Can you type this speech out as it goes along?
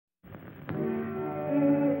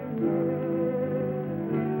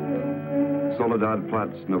Soledad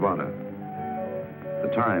Flats, Nevada. The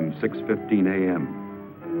time, 6:15 a.m.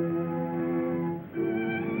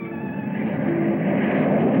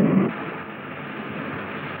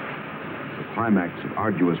 The climax of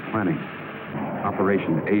arduous planning.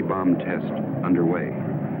 Operation A-bomb test underway.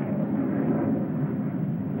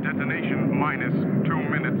 Detonation minus 2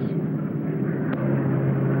 minutes.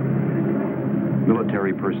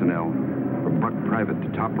 Military personnel, from buck private to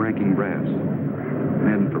top-ranking brass.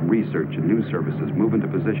 Men from research and news services move into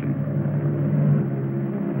position.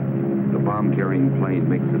 The bomb-carrying plane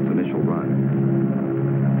makes its initial run.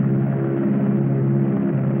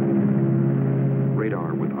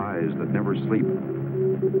 Radar with eyes that never sleep.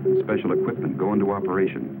 Special equipment go into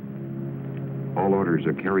operation. All orders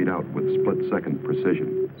are carried out with split-second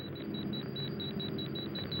precision.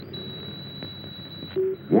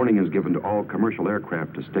 Warning is given to all commercial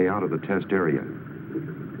aircraft to stay out of the test area.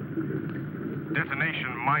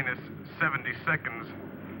 Detonation minus 70 seconds.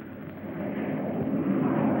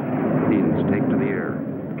 Planes take to the air,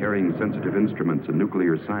 carrying sensitive instruments and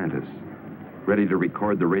nuclear scientists, ready to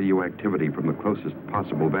record the radioactivity from the closest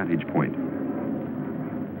possible vantage point.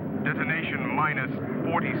 Detonation minus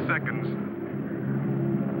 40 seconds.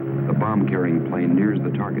 The bomb-carrying plane nears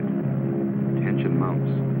the target. Tension mounts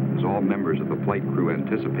as all members of the flight crew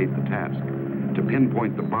anticipate the task to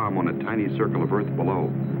pinpoint the bomb on a tiny circle of Earth below.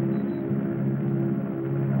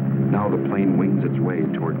 Now the plane wings its way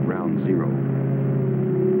toward ground zero.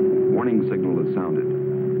 Warning signal is sounded.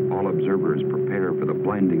 All observers prepare for the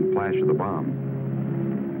blinding flash of the bomb.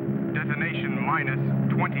 Detonation minus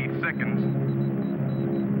 20 seconds.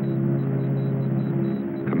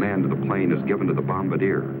 Command of the plane is given to the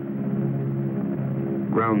bombardier.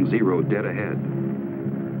 Ground zero dead ahead.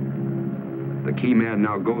 The key man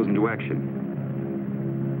now goes into action.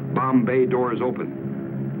 Bomb bay doors open.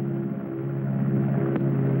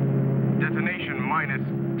 Detonation minus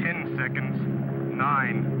 10 seconds.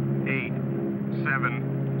 9, 8, 7,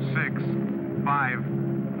 6, 5,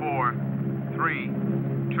 4, 3, 2,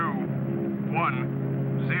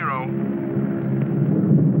 1, 0.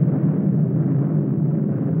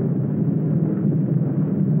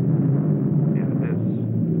 And this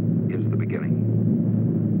is the beginning.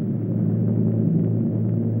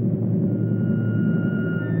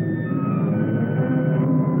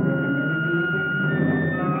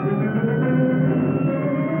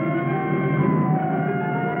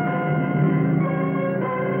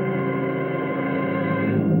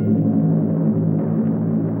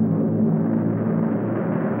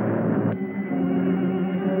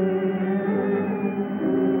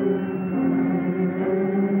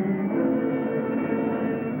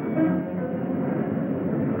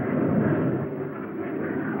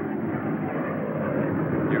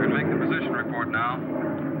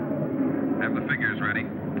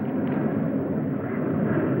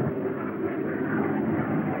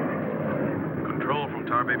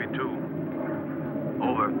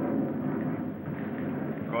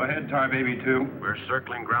 Baby 2. We're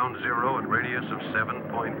circling ground zero at radius of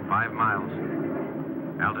 7.5 miles.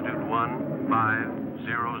 Altitude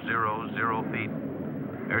 15,000 feet.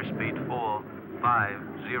 Airspeed full 50.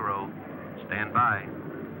 Stand by.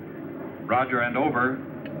 Roger and over.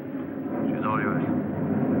 She's all yours.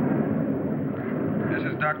 This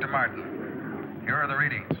is Dr. Martin. Here are the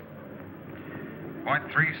readings.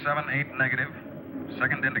 0.378 negative.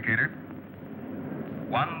 Second indicator.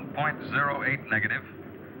 1.08 negative.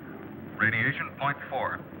 Radiation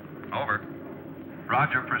 0.4. Over.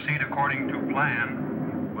 Roger, proceed according to plan.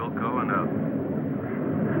 Wilco and out.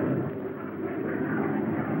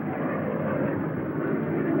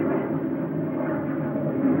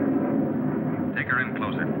 Take her in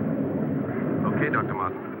closer. Okay, Dr.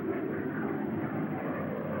 Martin.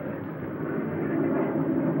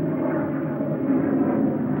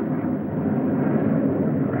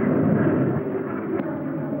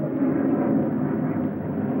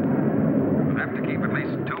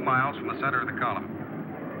 From the center of the column.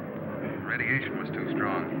 Radiation was too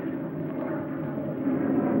strong.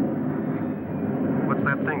 What's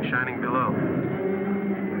that thing shining below?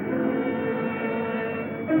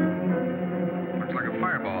 Looks like a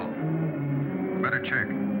fireball. Better check.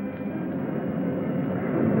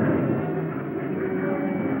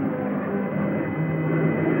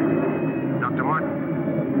 Dr.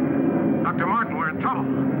 Martin. Dr. Martin, we're in trouble.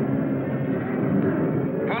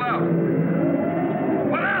 Pull out.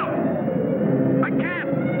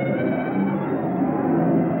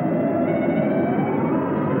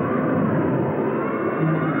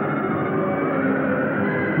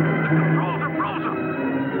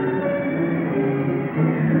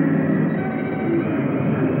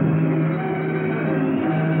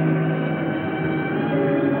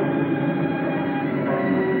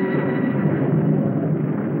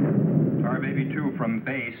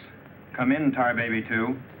 Come in, Tar Baby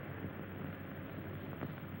 2.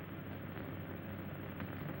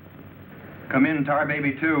 Come in, Tar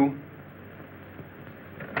Baby 2.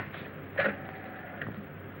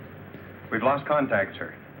 We've lost contact,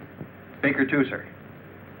 sir. Baker 2, sir.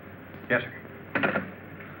 Yes, sir.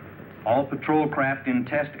 All patrol craft in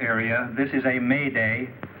test area. This is a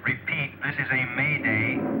mayday. Repeat, this is a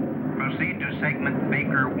mayday. Proceed to segment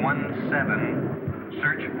Baker 17.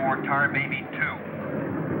 Search for Tar Baby 2.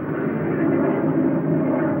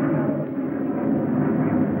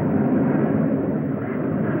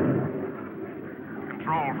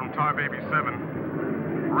 Control from Tar Baby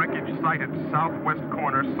 7. Wreckage sighted southwest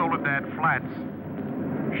corner, Soledad Flats.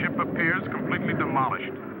 Ship appears completely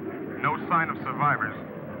demolished. No sign of survivors.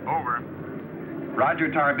 Over.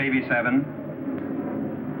 Roger, Tar Baby 7.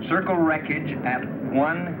 Circle wreckage at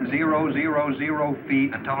 1000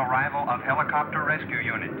 feet until arrival of helicopter rescue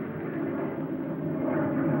unit.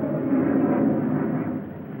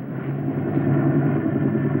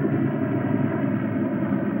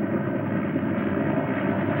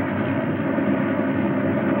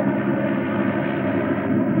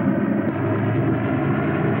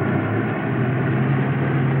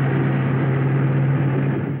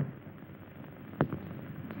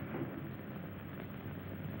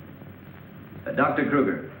 Dr.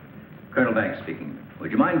 Kruger, Colonel Banks speaking.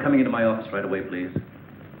 Would you mind coming into my office right away, please?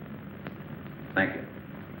 Thank you.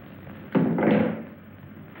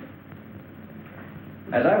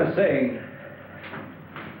 As I was saying,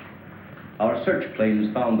 our search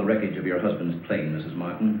planes found the wreckage of your husband's plane, Mrs.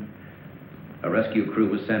 Martin. A rescue crew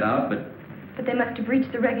was sent out, but... But they must have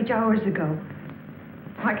reached the wreckage hours ago.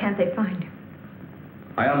 Why can't they find him?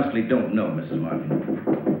 I honestly don't know, Mrs.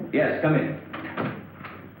 Martin. Yes, come in.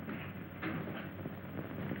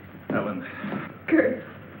 Ellen. Kurt.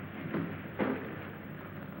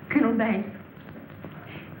 Colonel Banks.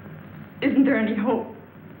 Isn't there any hope?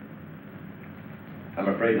 I'm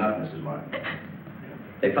afraid not, Mrs. Martin.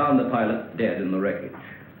 They found the pilot dead in the wreckage.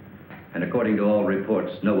 And according to all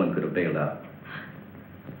reports, no one could have bailed out.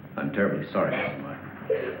 I'm terribly sorry, Mrs. Martin.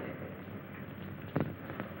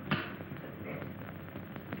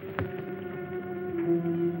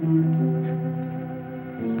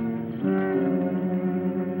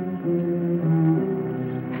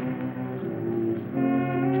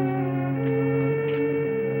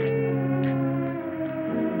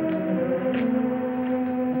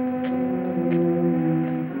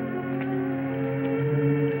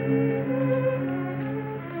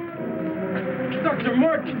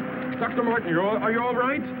 Dr. Martin, are you all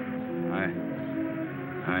right?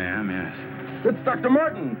 I am, yes. It's Dr.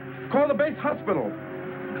 Martin. Call the base hospital.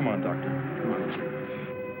 Come on, Doctor. Come on.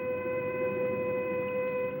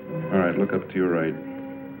 All right, look up to your right.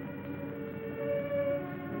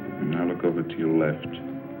 And now look over to your left.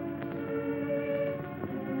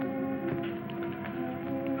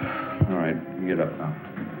 All right, you get up now.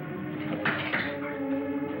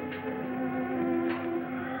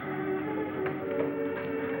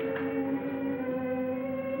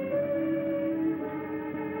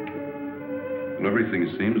 Well, everything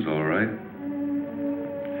seems all right.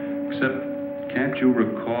 Except, can't you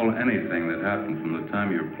recall anything that happened from the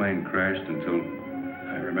time your plane crashed until...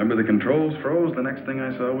 I remember the controls froze. The next thing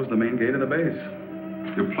I saw was the main gate of the base.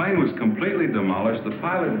 Your plane was completely demolished, the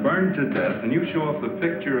pilot burned to death, and you show off the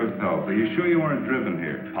picture of health. Are you sure you weren't driven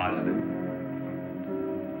here? Positive.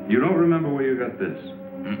 You don't remember where you got this?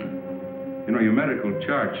 You know, your medical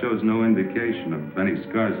chart shows no indication of any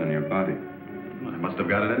scars on your body. I must have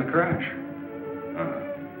got it in a crash.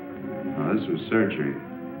 Now, this was surgery.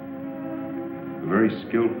 A very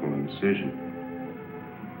skillful incision.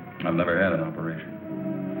 I've never had an operation.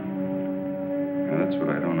 Now, that's what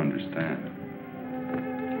I don't understand.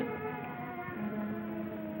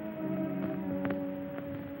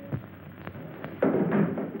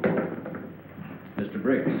 Mr.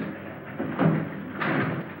 Briggs.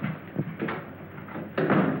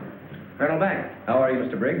 Colonel Banks. How are you,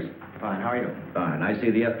 Mr. Briggs? Fine, how are you? Fine. I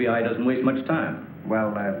see the FBI doesn't waste much time.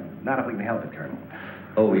 Well, not if we can help it, Colonel.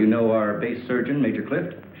 Oh, you know our base surgeon, Major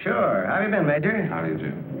Clift? Sure. How have you been, Major? How do you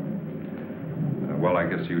do? Well, I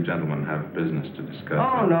guess you gentlemen have business to discuss.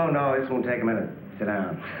 Oh, no. This won't take a minute. Sit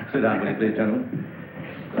down. Sit down, will you please, gentlemen?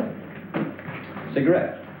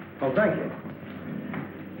 Cigarette. Oh, thank you.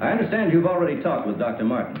 I understand you've already talked with Dr.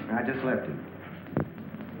 Martin. I just left him.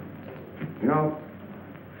 You know,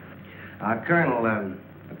 Colonel,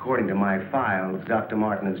 according to my files, Dr.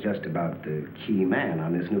 Martin is just about the key man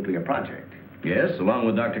on this nuclear project. Yes, along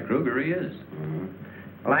with Dr. Kruger, he is. Mm-hmm.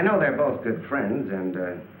 Well, I know they're both good friends, and,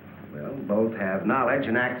 well, both have knowledge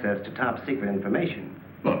and access to top secret information.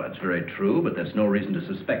 Well, that's very true, but that's no reason to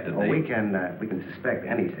suspect that Oh, we can suspect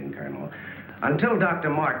anything, Colonel, until Dr.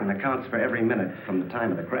 Martin accounts for every minute from the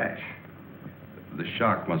time of the crash. The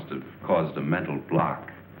shock must have caused a mental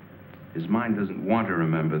block. His mind doesn't want to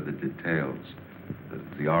remember the details,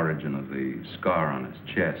 the origin of the scar on his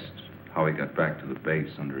chest, how he got back to the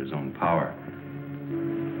base under his own power.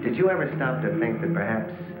 Did you ever stop to think that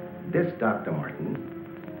perhaps this Dr.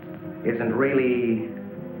 Martin isn't really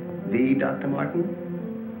the Dr. Martin?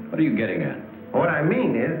 What are you getting at? What I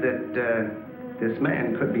mean is that this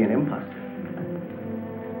man could be an imposter.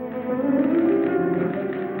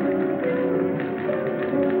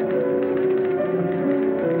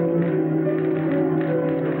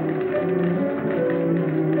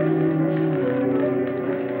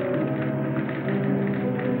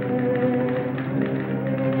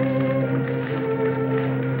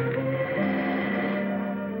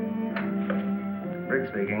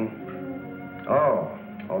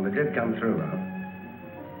 They did come through, huh?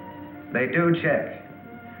 They do check.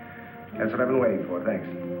 That's what I've been waiting for, thanks.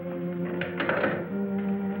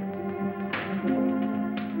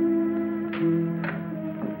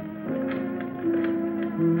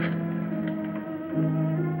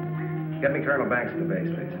 Get me Colonel Banks at the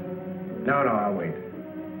base, please. No, I'll wait.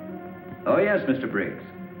 Oh, yes, Mr. Briggs.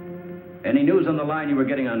 Any news on the line you were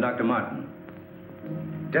getting on Dr. Martin?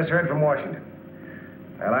 Just heard from Washington.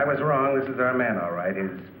 Well, I was wrong. This is our man, all right.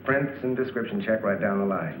 His prints and description check right down the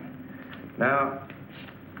line. Now,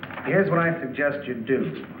 here's what I suggest you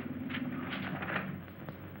do.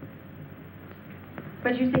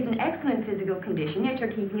 But you say he's in excellent physical condition, yet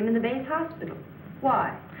you're keeping him in the base hospital.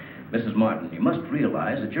 Why? Mrs. Martin, you must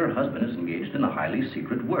realize that your husband is engaged in a highly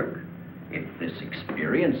secret work. If this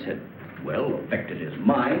experience had, well, affected his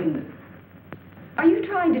mind... Are you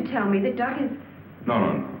trying to tell me that Doc is...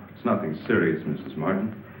 No. It's nothing serious, Mrs.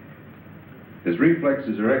 Martin. His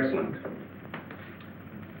reflexes are excellent.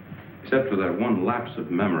 Except for that one lapse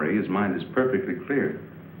of memory, his mind is perfectly clear.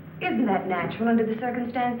 Isn't that natural under the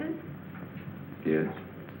circumstances? Yes.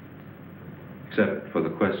 Except for the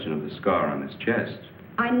question of the scar on his chest.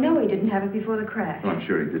 I know he didn't have it before the crash. Well, I'm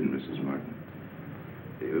sure he didn't, Mrs.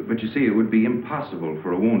 Martin. But you see, it would be impossible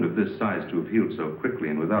for a wound of this size to have healed so quickly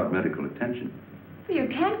and without medical attention. Well, you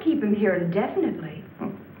can't keep him here indefinitely.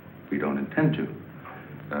 Well, we don't intend to.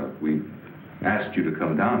 We've asked you to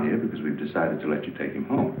come down here because we've decided to let you take him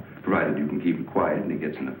home, provided you can keep him quiet and he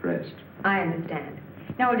gets enough rest. I understand.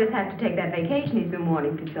 Now we'll just have to take that vacation he's been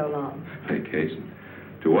wanting for so long. Vacation?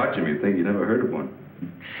 To watch him, you'd think you never heard of one.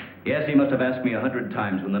 Yes, he must have asked me 100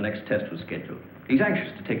 times when the next test was scheduled. He's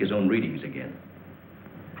anxious to take his own readings again.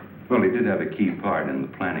 Well, he did have a key part in the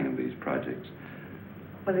planning of these projects.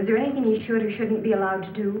 Well, is there anything he should or shouldn't be allowed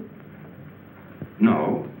to do?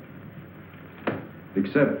 No.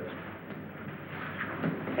 Except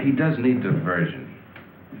he does need diversion.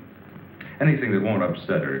 Anything that won't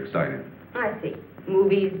upset or excite him. I see.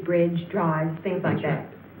 Movies, bridge, drives, things like that.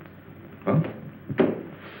 Well,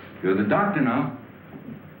 you're the doctor now.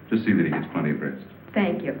 Just see that he gets plenty of rest.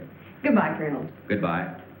 Thank you. Goodbye, Colonel.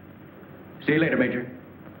 Goodbye. See you later, Major.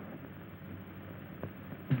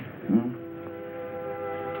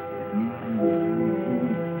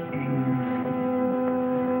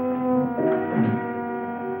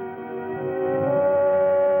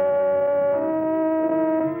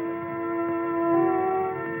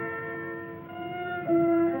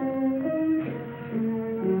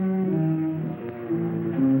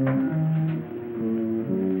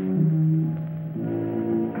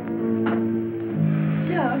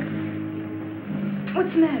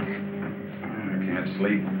 What's the matter? I can't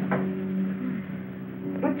sleep.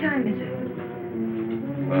 What time is it?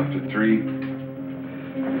 After 3. I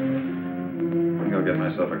think I'll get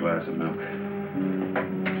myself a glass of milk.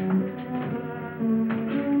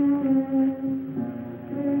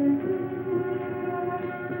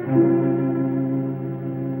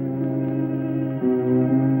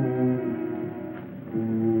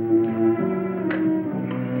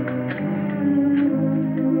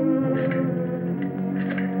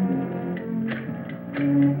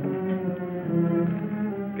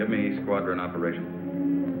 Squadron operation.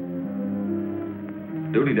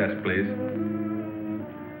 Duty desk, please.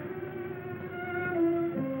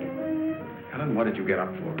 Helen, what did you get up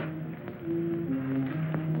for?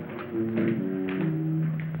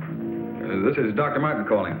 This is Dr. Martin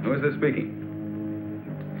calling. Who is this speaking?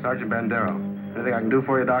 Sergeant Bandero. Anything I can do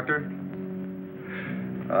for you, Doctor?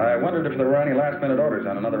 I wondered if there were any last-minute orders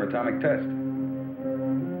on another atomic test.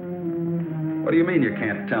 What do you mean you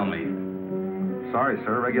can't tell me? Sorry,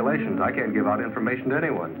 sir. Regulations. I can't give out information to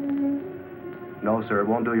anyone. No, sir. It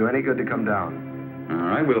won't do you any good to come down. All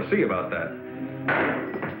right, we'll see about that.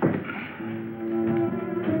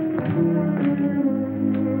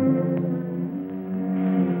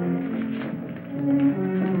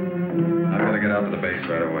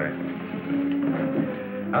 thanks right away.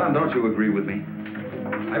 Alan, don't you agree with me?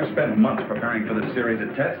 I've spent months preparing for this series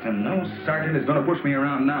of tests, and no sergeant is going to push me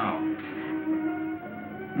around now.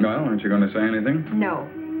 Well, aren't you going to say anything? No.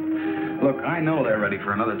 Look, I know they're ready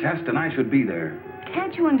for another test, and I should be there.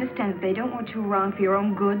 Can't you understand that they don't want you around for your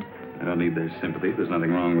own good? I don't need their sympathy. There's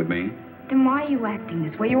nothing wrong with me. Then why are you acting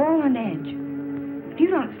this way? You're all on edge. If you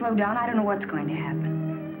don't slow down, I don't know what's going to happen.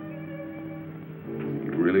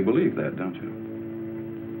 You really believe that, don't you?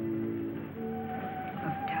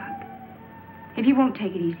 Look, Doug, if you won't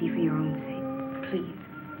take it easy for your own sake,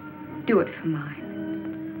 please, do it for mine.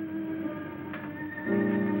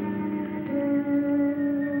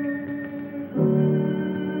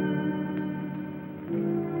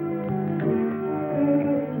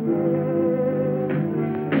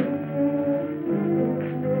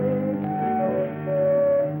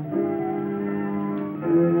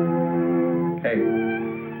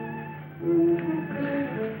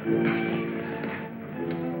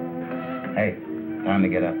 Hey, time to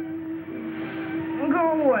get up.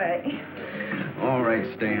 Go away. All right,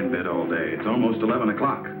 stay in bed all day. It's almost 11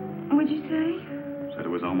 o'clock. What'd you say? Said it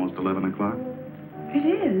was almost 11 o'clock? It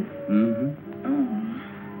is. Mm-hmm.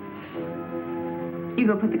 Oh. You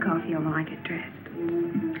go put the coffee on while I get dressed.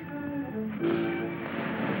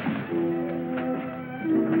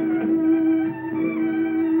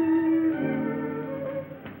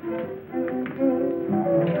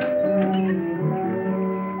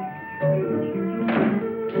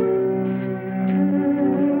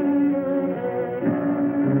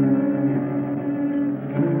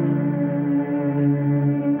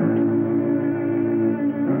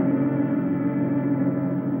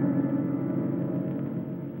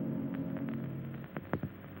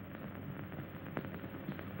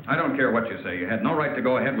 I don't care what you say. You had no right to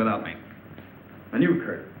go ahead without me. And you,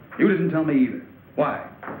 Kurt, you didn't tell me either. Why?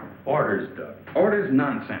 Orders, Doug. Orders?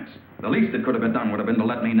 Nonsense. The least that could have been done would have been to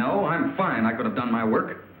let me know. I'm fine. I could have done my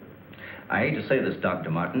work. I hate to say this, Dr.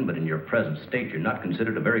 Martin, but in your present state, you're not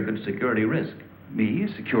considered a very good security risk. Me?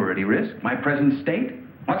 A security risk? My present state?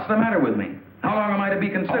 What's the matter with me? How long am I to be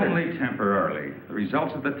considered? Only temporarily. The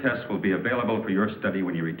results of the test will be available for your study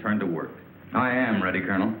when you return to work. I am ready,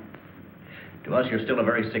 Colonel. To us, you're still a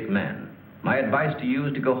very sick man. My advice to you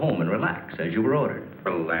is to go home and relax, as you were ordered.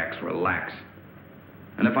 Relax, relax.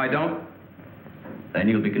 And if I don't? Then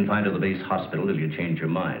you'll be confined to the base hospital till you change your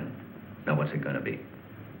mind. Now, what's it going to be?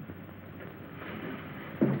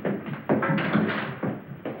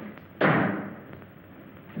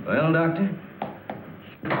 Well, Doctor?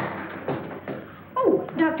 Oh,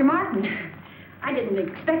 Dr. Martin. I didn't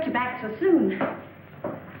expect you back so soon.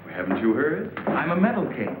 Haven't you heard? I'm a mental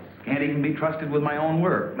case. Can't even be trusted with my own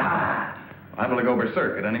work. Liable to go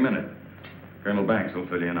berserk at any minute. Colonel Banks will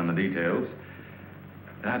fill you in on the details.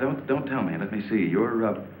 Don't tell me. Let me see.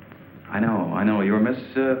 You're, I know. You're Miss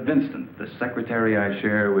Vincent, the secretary I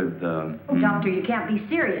share with, Oh, Doctor, you can't be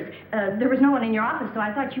serious. There was no one in your office, so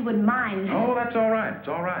I thought you wouldn't mind. Oh, that's all right. It's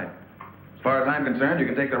all right. As far as I'm concerned, you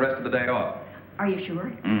can take the rest of the day off. Are you sure?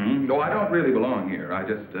 Mm-hmm. No, I don't really belong here. I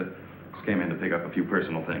just came in to pick up a few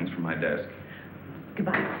personal things from my desk.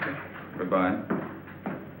 Goodbye. Goodbye.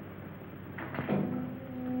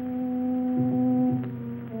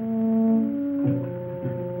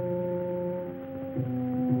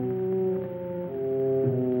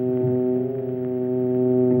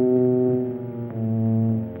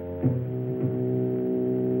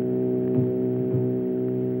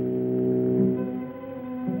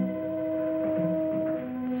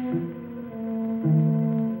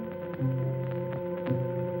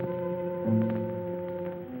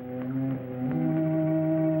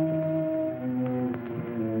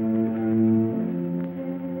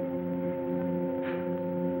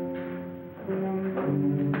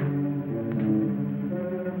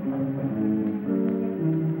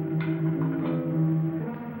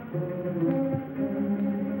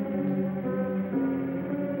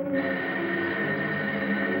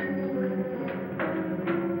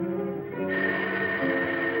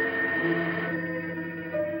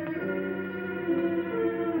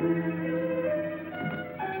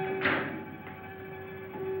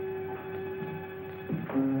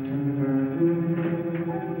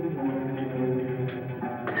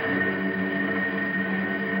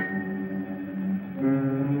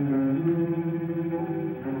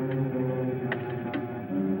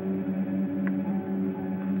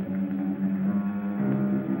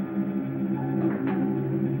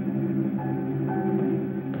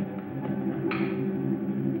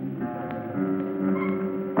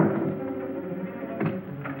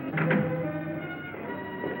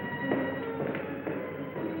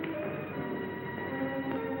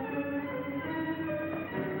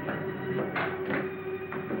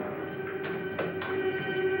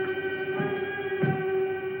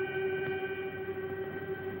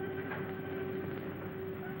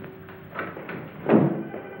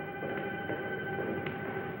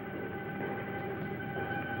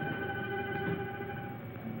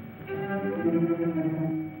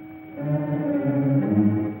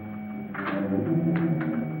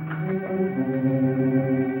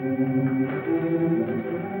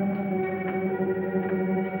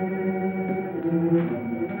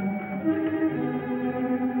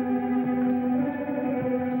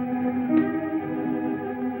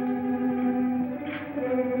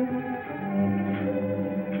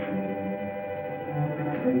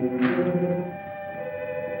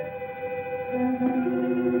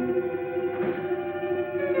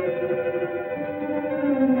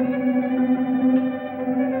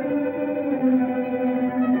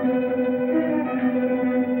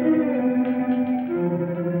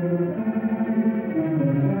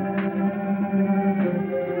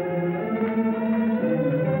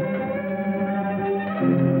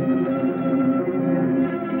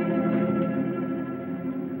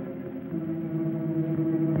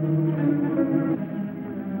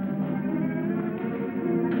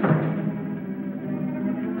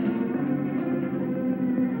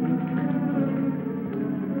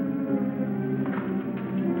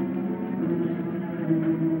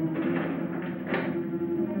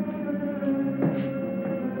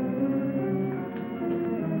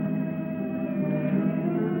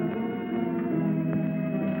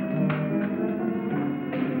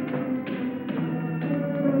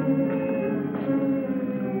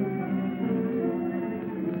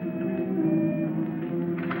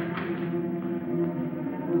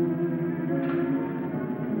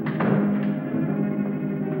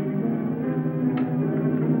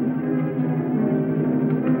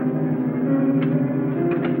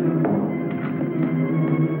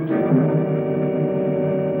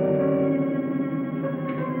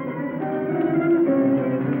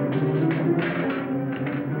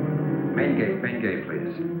 Main gate,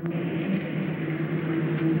 please.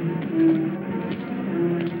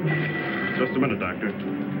 Just a minute, Doctor.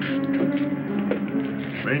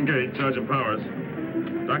 Main gate, Sergeant Powers.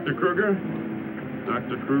 Dr. Kruger?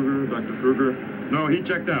 Dr. Kruger. No, he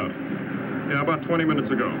checked out. Yeah, about 20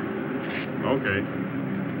 minutes ago. Okay.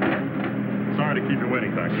 Sorry to keep you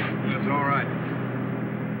waiting, Doctor. That's all right.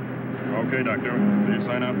 Okay, Doctor. Will you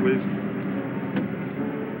sign out, please?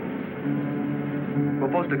 We'll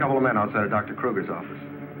post a couple of men outside of Dr. Kruger's office.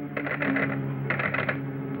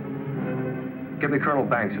 Give me Colonel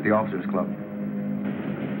Banks at the Officers Club.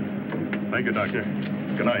 Thank you, Doctor.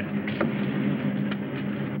 Good night.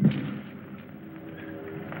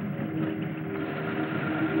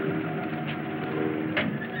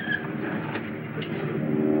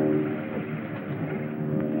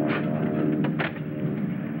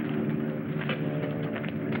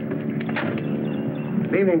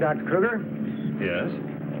 Good evening, Dr. Kruger. Yes?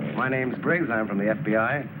 My name's Briggs. I'm from the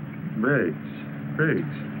FBI. Briggs.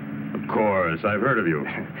 Of course, I've heard of you.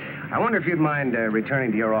 I wonder if you'd mind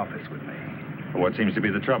returning to your office with me. What seems to be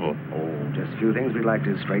the trouble? Oh, just a few things we'd like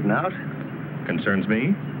to straighten out. Concerns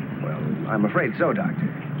me? Well, I'm afraid so, Doctor.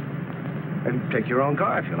 And take your own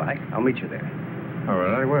car if you like. I'll meet you there. All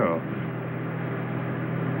right, I will.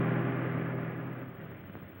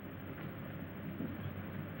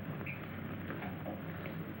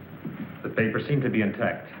 The papers seem to be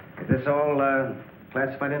intact. Is this all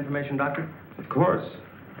classified information, Doctor? Of course.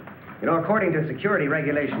 You know, according to security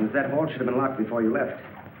regulations, that vault should have been locked before you left.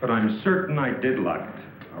 But I'm certain I did lock it.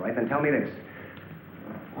 All right, then tell me this.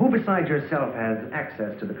 Who besides yourself has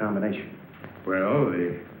access to the combination? Well,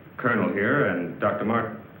 the colonel here and Dr.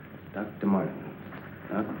 Martin. Dr. Martin.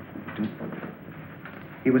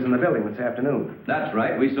 He was in the building this afternoon. That's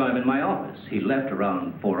right. We saw him in my office. He left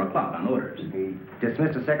around 4 o'clock on orders. He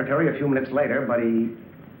dismissed his secretary a few minutes later, but he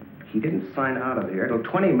didn't sign out of here till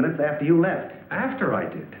 20 minutes after you left. After I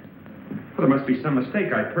did. Well, there must be some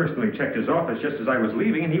mistake. I personally checked his office just as I was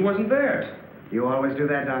leaving, and he wasn't there. You always do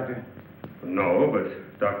that, Doctor? No, but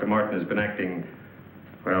Dr. Martin has been acting,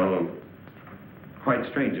 well, quite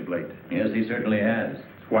strange of late. Yes, he certainly has.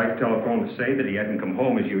 His wife telephoned to say that he hadn't come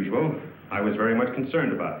home as usual. I was very much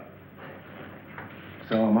concerned about it.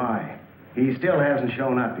 So am I. He still hasn't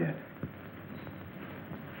shown up yet.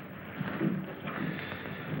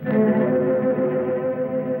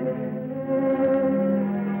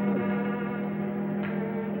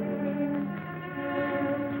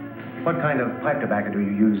 What kind of pipe tobacco do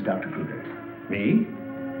you use, Dr. Kruger? Me?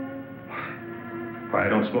 Why, I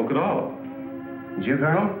don't smoke at all. Did you,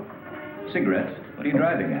 Colonel? Cigarettes? What are you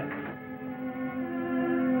driving at?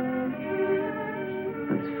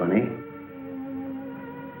 That's funny.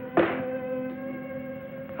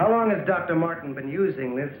 How long has Dr. Martin been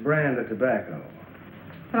using this brand of tobacco?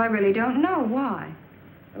 But I really don't know. Why?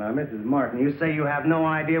 Now, Mrs. Martin, you say you have no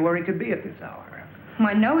idea where he could be at this hour. Well,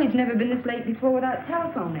 I know he's never been this late before without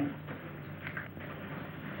telephoning.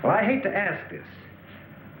 Well, I hate to ask this,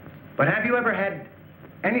 but have you ever had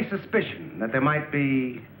any suspicion that there might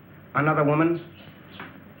be another woman?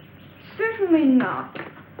 Certainly not.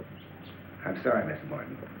 I'm sorry, Mrs.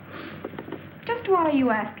 Martin. Just why are you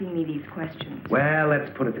asking me these questions? Well, let's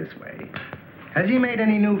put it this way. Has he made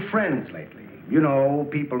any new friends lately? You know,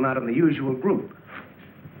 people not in the usual group.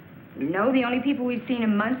 No, the only people we've seen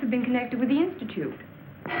in months have been connected with the Institute.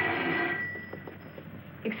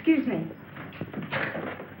 Excuse me.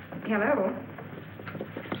 Hello?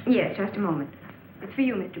 Yes, just a moment. It's for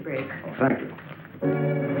you, Mr. Briggs. Oh, thank you.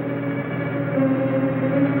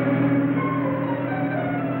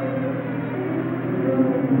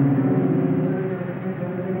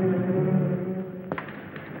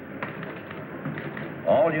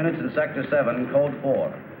 All units in Sector 7, Code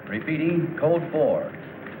 4. Repeating, Code 4.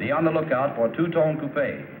 Be on the lookout for two-tone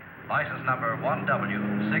coupe. License number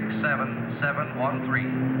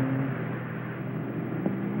 1W67713.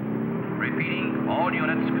 Repeating, all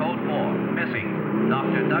units, Code 4. Missing,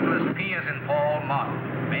 Dr. Douglas P. as in Paul Martin.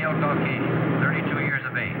 Male Caucasian, 32 years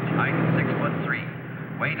of age. Height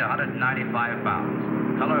 6'3". Weight 195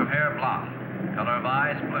 pounds. Color of hair blonde. Color of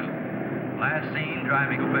eyes blue. Last seen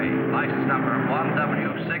driving coupe. License number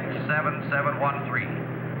 1W67713.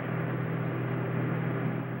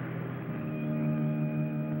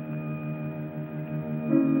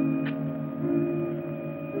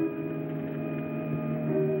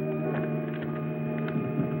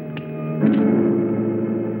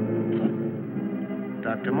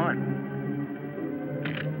 Dr. Martin.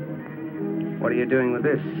 What are you doing with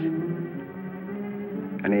this?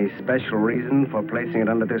 Any special reason for placing it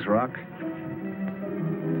under this rock?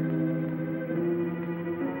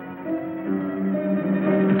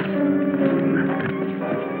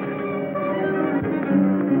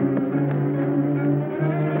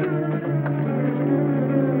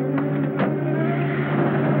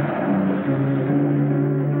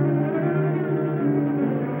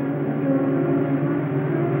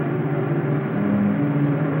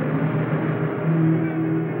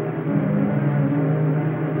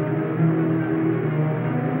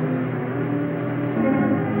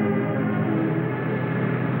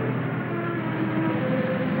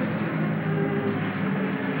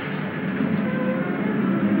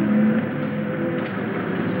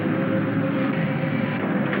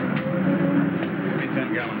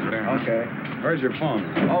 Where's your phone?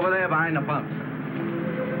 Over there behind the pump.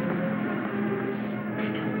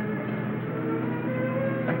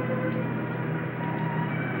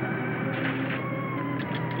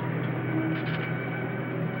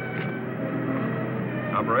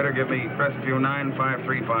 Operator, give me Crestview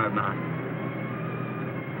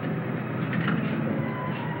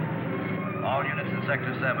 95359. All units in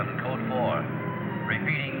Sector 7, Code 4.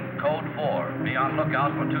 Repeating, Code 4. Be on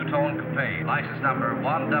lookout for two-tone coupe. License number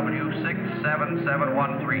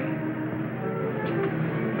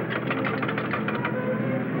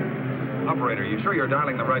 1W67713. Operator, you sure you're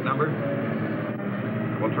dialing the right number?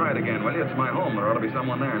 Well, try it again, will you? It's my home. There ought to be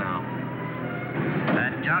someone there now.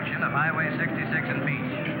 At junction of Highway 66 and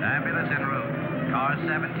Beach. Ambulance en route. Car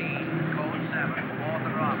 17, Code 7, 4th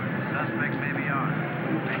and Roberts. Suspect may be armed.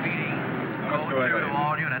 Repeating, Code 2 to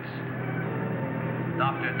all units.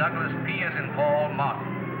 Dr. Douglas P. as in Paul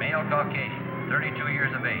Martin, male Caucasian, 32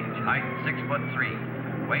 years of age, height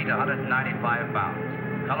 6'3", weight 195 pounds,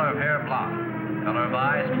 color of hair blonde, color of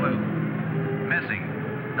eyes blue. Missing,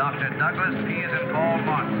 Dr. Douglas P. as in Paul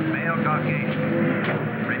Martin, male Caucasian.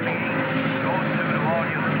 Repeating, Code 2 to all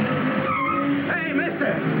units. Hey,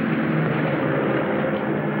 mister!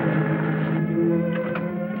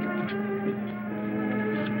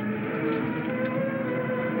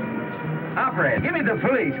 Operator, give me the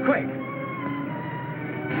police, quick.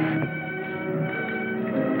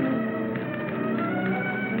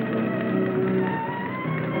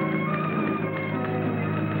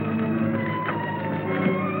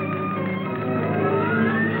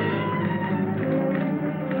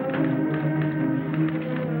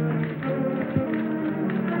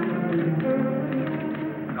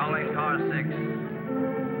 Calling car 6.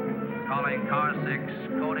 Calling car 6,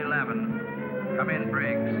 Code 11. Come in,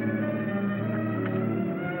 Briggs.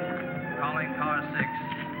 Calling car 6.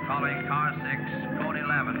 Calling car 6, Code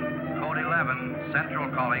 11. Code 11, Central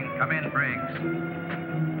calling. Come in, Briggs.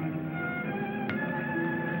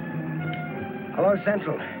 Hello,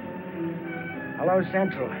 Central. Hello,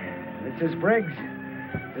 Central. This is Briggs.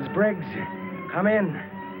 This is Briggs. Come in.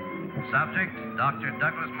 Subject, Dr.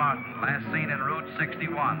 Douglas Martin, last seen en Route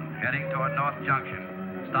 61, heading toward North Junction.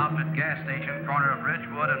 Stopped at gas station, corner of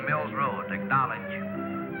Ridgewood and Mills Road. Acknowledge.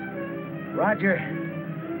 Roger.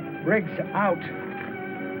 Briggs out.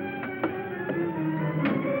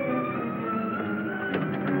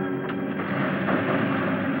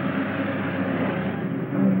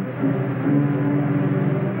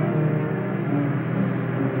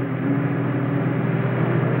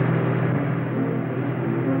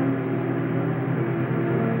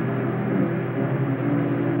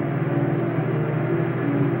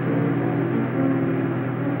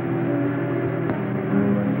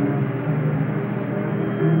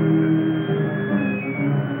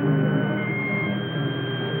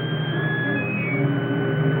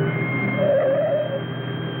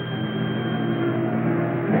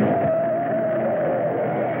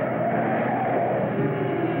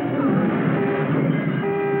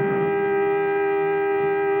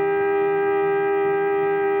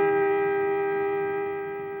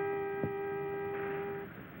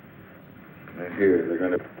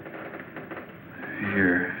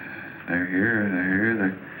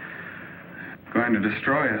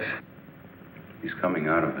 Destroy us. He's coming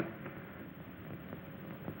out of it.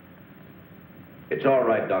 It's all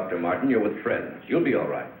right, Dr. Martin. You're with friends. You'll be all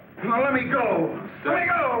right. Now, let me go. Let me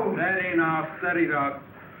go. Steady now, steady, Doc.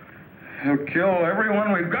 He'll kill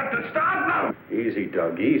everyone. We've got to stop now. Easy,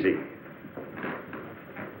 Doug, easy.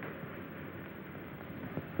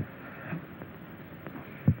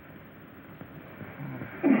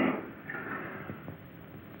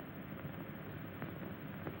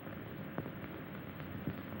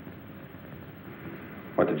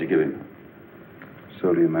 What did you give him?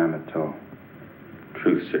 Sodium amytal.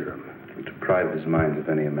 Truth serum. It'll deprive his mind of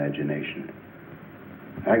any imagination.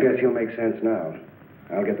 I guess he'll make sense now.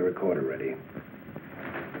 I'll get the recorder ready.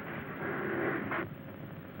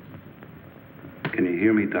 Can you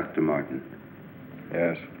hear me, Dr. Martin?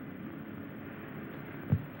 Yes.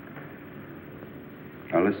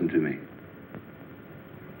 Now listen to me.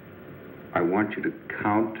 I want you to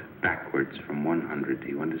count backwards from 100. Do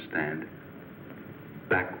you understand?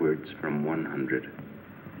 Backwards from 100.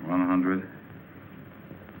 100.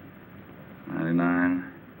 99.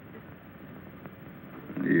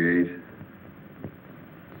 98.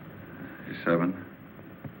 97.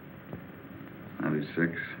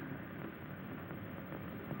 96.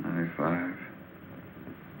 95.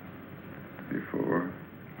 94.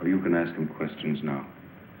 Well, you can ask him questions now.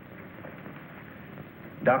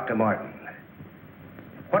 Dr. Martin,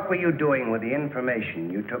 what were you doing with the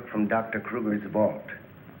information you took from Dr. Kruger's vault?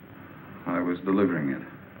 I was delivering it.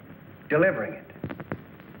 Delivering it?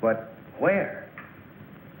 But where?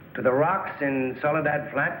 To the rocks in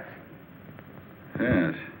Soledad Flats?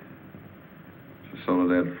 Yes. To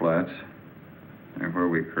Soledad Flats, near where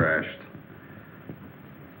we crashed.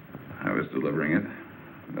 I was delivering it,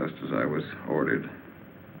 just as I was ordered.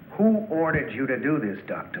 Who ordered you to do this,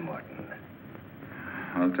 Dr. Martin?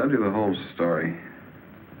 I'll tell you the whole story.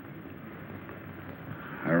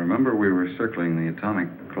 I remember we were circling the atomic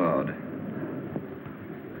cloud.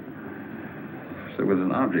 There was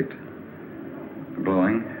an object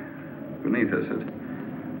glowing beneath us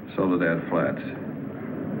at Soledad Flats.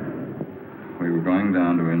 We were going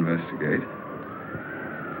down to investigate.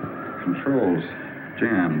 Controls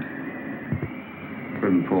jammed.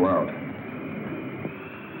 Couldn't pull out.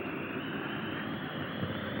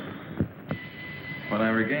 When I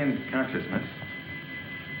regained consciousness,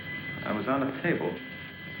 I was on a table.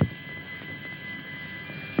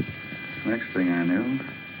 Next thing I knew,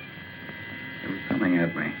 they were coming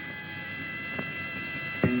at me.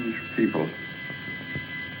 Strange people.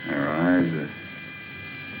 Their eyes,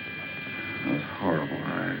 those horrible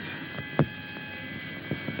eyes.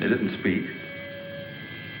 They didn't speak.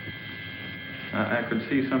 I could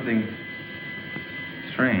see something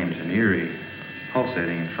strange and eerie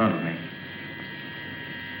pulsating in front of me.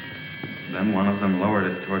 Then one of them lowered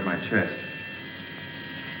it toward my chest.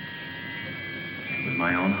 It was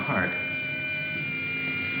my own heart.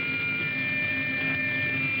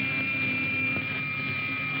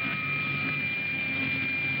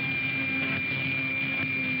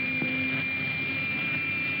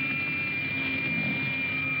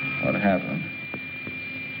 What happened?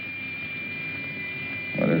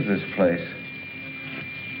 What is this place?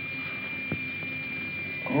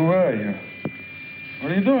 Who are you?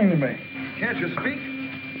 What are you doing to me? Can't you speak?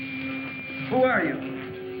 Who are you?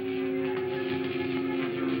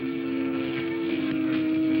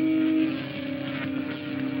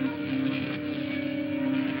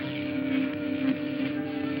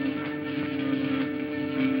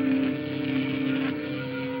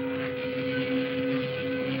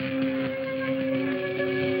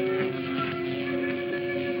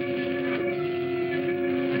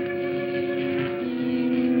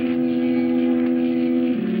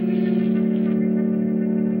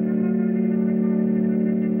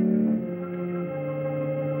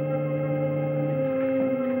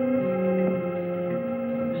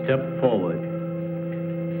 Step forward.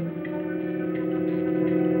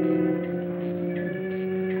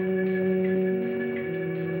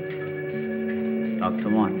 Dr.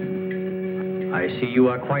 Martin, I see you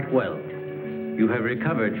are quite well. You have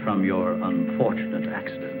recovered from your unfortunate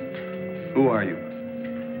accident. Who are you?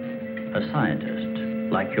 A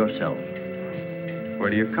scientist, like yourself. Where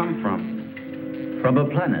do you come from? From a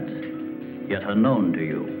planet, yet unknown to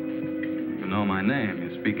you. You know my name.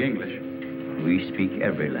 You speak English. We speak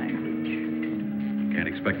every language. Can't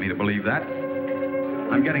expect me to believe that.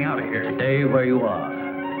 I'm getting out of here. Stay where you are.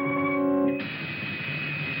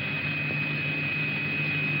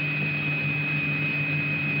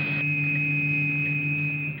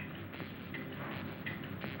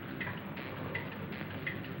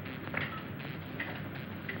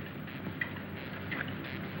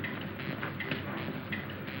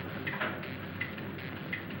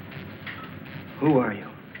 Who are you?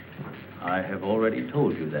 I have already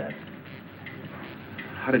told you that.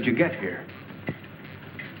 How did you get here?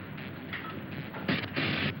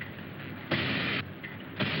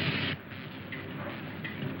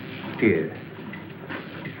 Here.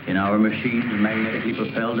 In our machines magnetically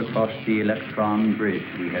propelled across the electron bridge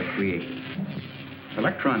we have created.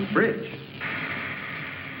 Electron bridge?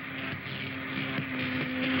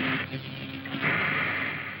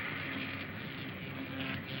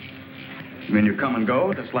 You mean you come and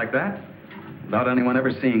go just like that? Without anyone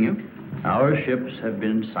ever seeing you? Our ships have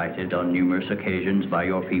been sighted on numerous occasions by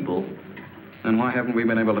your people. Then why haven't we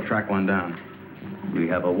been able to track one down? We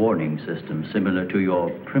have a warning system similar to your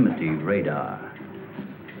primitive radar.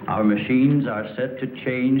 Our machines are set to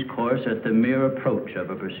change course at the mere approach of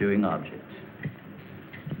a pursuing object.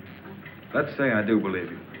 Let's say I do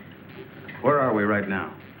believe you. Where are we right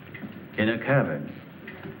now? In a cavern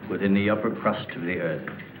within the upper crust of the Earth.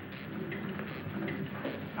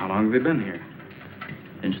 How long have you been here?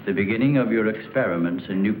 Since the beginning of your experiments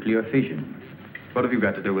in nuclear fission. What have you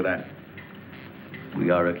got to do with that? We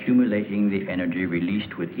are accumulating the energy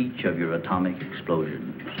released with each of your atomic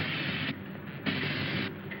explosions.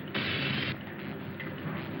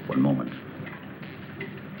 One moment.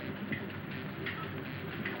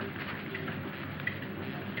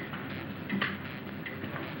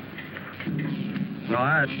 No,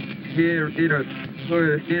 I here, either.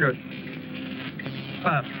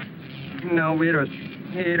 No, we're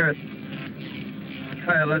here.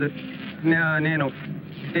 I let it. No, Nino.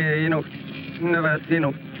 Nino. Never,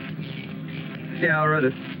 yeah,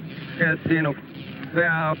 rather. Yes, yeah,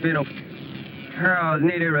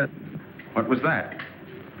 What was that?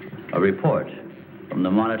 A report from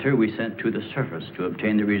the monitor we sent to the surface to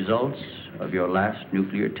obtain the results of your last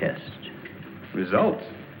nuclear test. Results?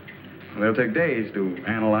 They'll take days to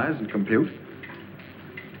analyze and compute.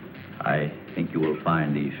 I think you will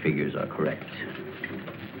find these figures are correct.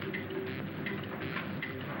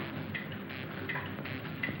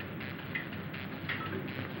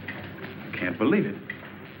 I can't believe it.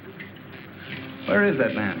 Where is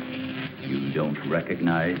that man? You don't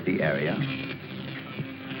recognize the area?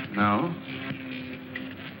 No.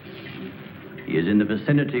 He is in the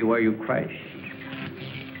vicinity where you crashed.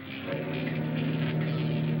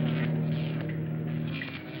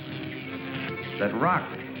 That rock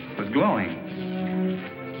was glowing.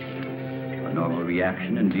 A normal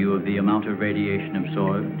reaction in view of the amount of radiation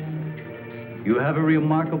absorbed. You have a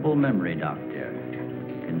remarkable memory, Doctor,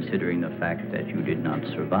 considering the fact that you did not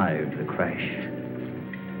survive the crash.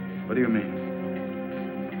 What do you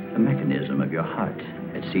mean? The mechanism of your heart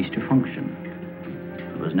had ceased to function.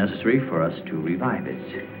 It was necessary for us to revive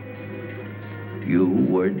it. You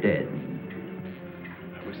were dead.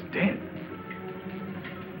 I was dead.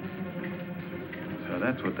 So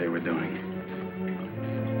that's what they were doing.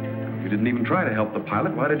 You didn't even try to help the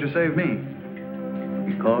pilot. Why did you save me?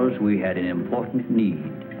 Because we had an important need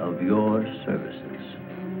of your services.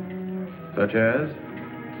 Such as?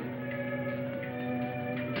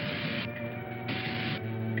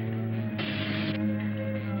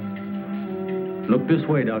 Look this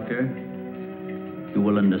way, Doctor. You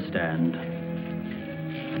will understand.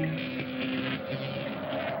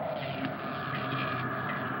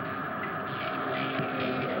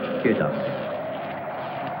 Here, Doctor.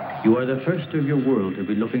 You are the first of your world to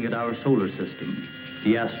be looking at our solar system,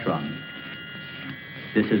 the Astron.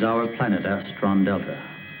 This is our planet, Astron Delta.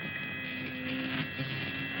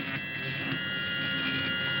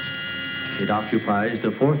 It occupies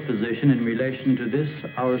the fourth position in relation to this,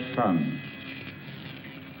 our sun.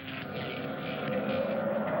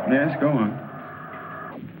 Yes, go on.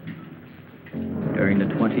 During the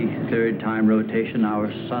 23rd time rotation,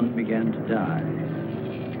 our sun began to die.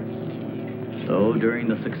 So during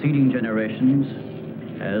the succeeding generations,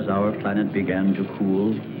 as our planet began to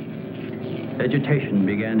cool, vegetation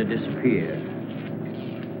began to disappear.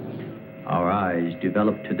 Our eyes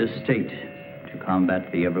developed to this state to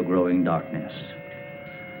combat the ever-growing darkness.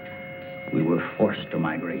 We were forced to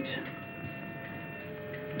migrate.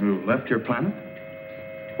 You left your planet?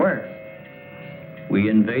 Where? We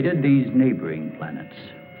invaded these neighboring planets.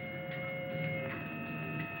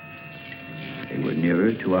 They were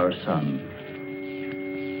nearer to our sun.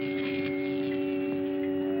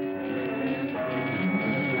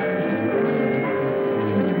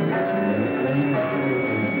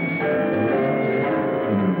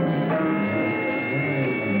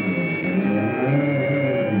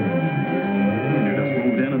 You just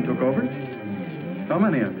moved in and took over? How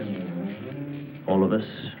many of you? All of us,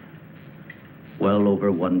 well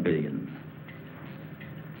over 1 billion.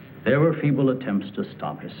 There were feeble attempts to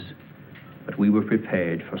stop us, but we were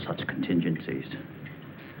prepared for such contingencies.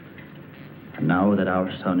 And now that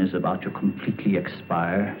our sun is about to completely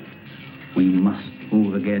expire, we must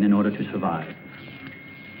move again in order to survive.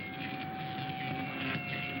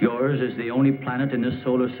 Yours is the only planet in this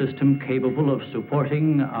solar system capable of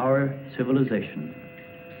supporting our civilization.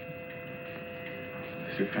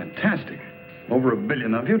 This is fantastic. Over 1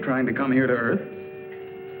 billion of you trying to come here to Earth.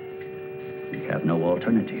 We have no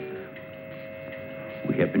alternative.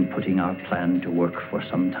 We have been putting our plan to work for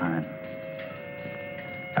some time.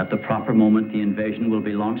 At the proper moment, the invasion will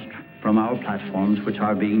be launched from our platforms, which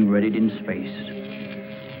are being readied in space.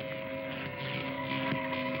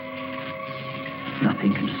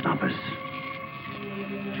 Nothing can stop us.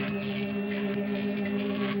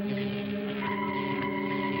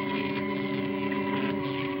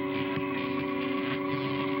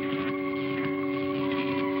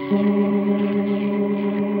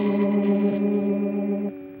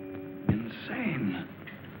 Insane.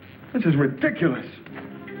 This is ridiculous.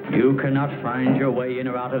 You cannot find your way in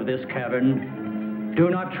or out of this cavern. Do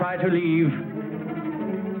not try to leave.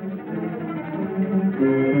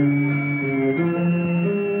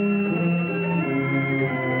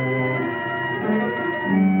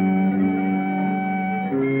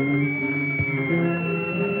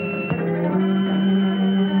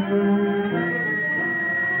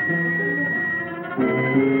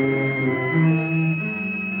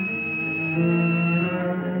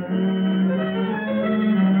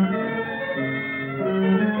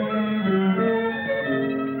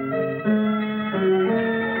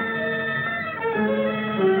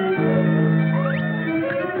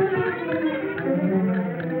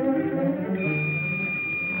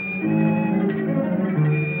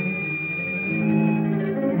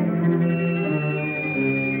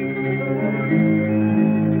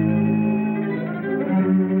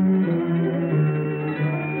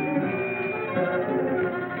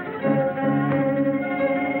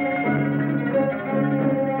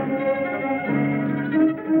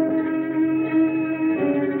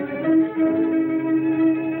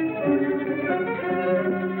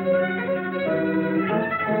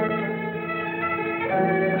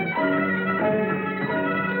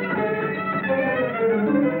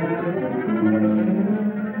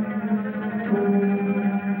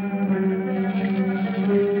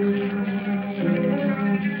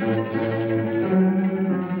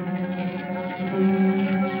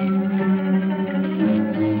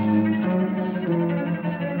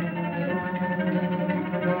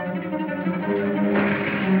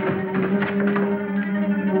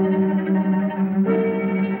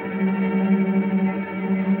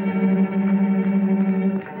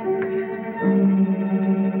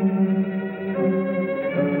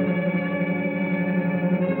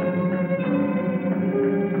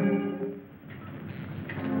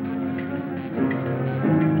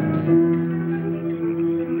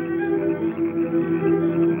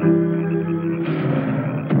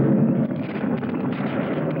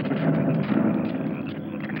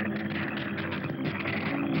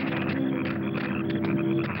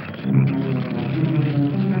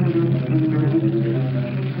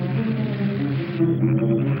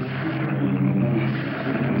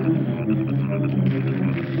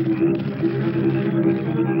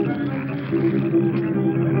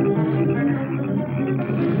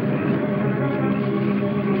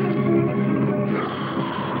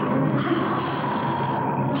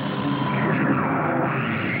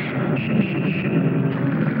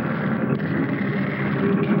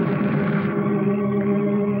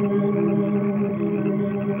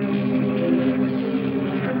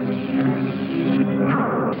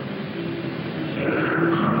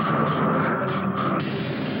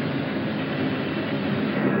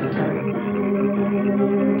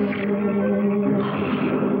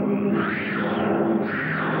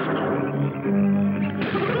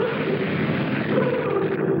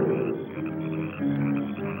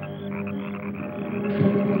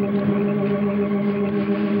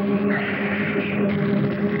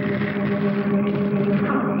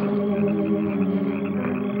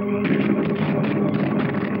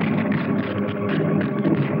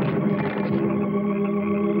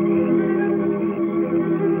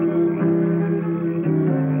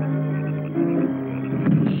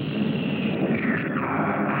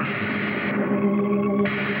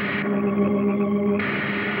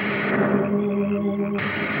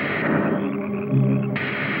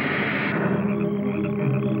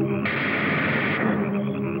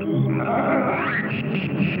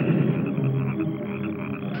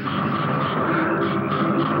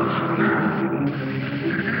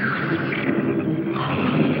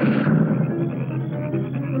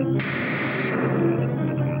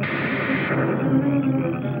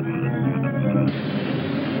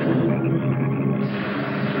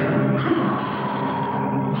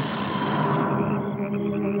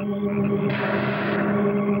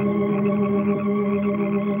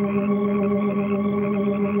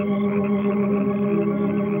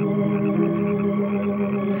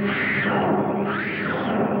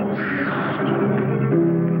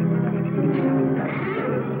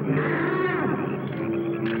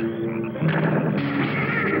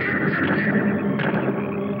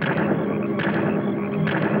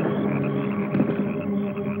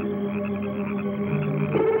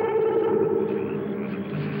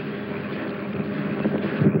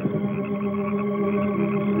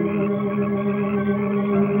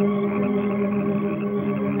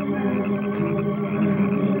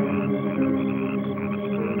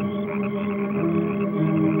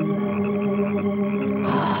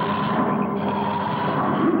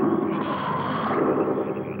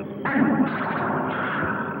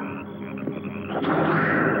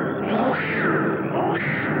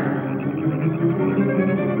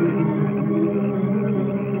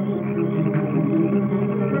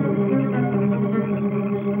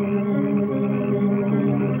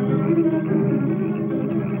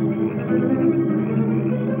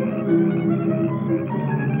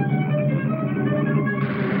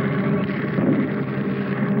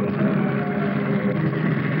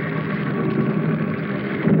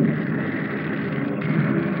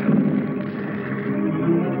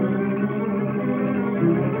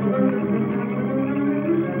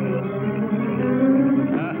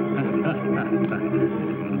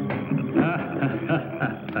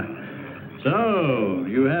 So,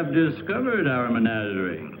 you have discovered our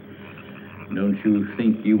menagerie. Don't you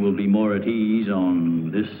think you will be more at ease on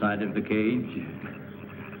this side of the cage?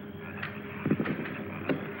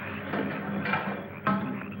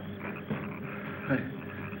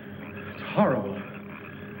 It's horrible.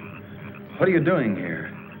 What are you doing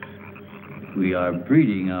here? We are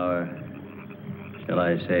breeding our, shall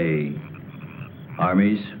I say,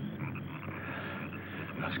 armies.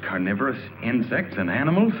 Those carnivorous insects and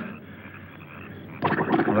animals?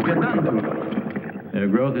 What have you done to them? Their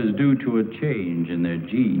growth is due to a change in their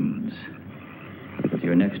genes. With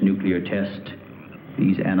your next nuclear test,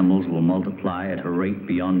 these animals will multiply at a rate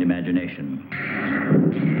beyond imagination.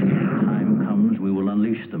 When time comes, we will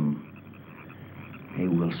unleash them. They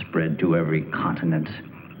will spread to every continent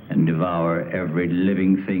and devour every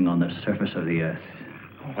living thing on the surface of the earth.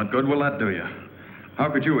 What good will that do you? How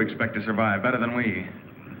could you expect to survive better than we?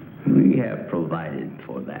 We have provided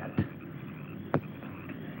for that.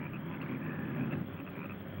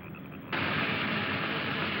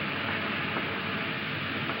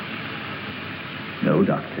 No,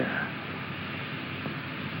 Doctor.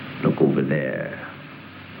 Look over there.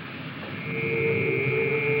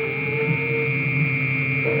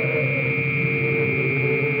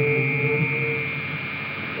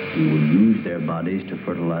 We will use their bodies to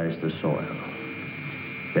fertilize the soil.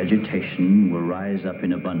 Vegetation will rise up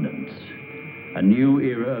in abundance. A new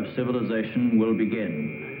era of civilization will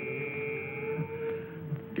begin.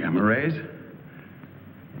 Gamma rays?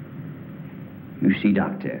 You see,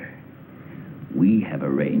 Doctor, we have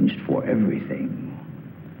arranged for everything.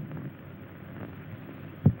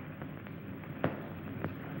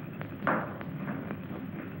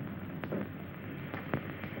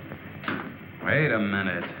 Wait a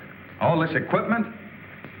minute. All this equipment?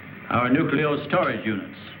 Our nuclear storage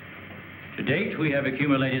units. To date, we have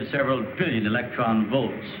accumulated several billion electron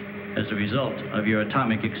volts as a result of your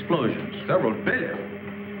atomic explosions. Several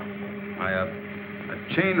billion? Why,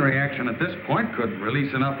 a chain reaction at this point could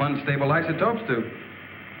release enough unstable isotopes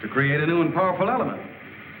to create a new and powerful element.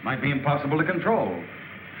 Might be impossible to control.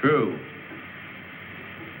 True.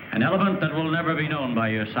 An element that will never be known by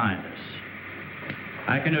your scientists.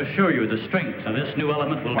 I can assure you the strength of this new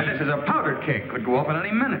element will be... This is a powder keg. Could go off at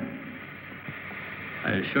any minute.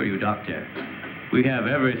 I assure you, Doctor, we have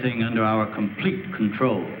everything under our complete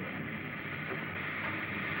control.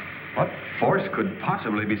 What force could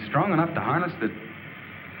possibly be strong enough to harness the...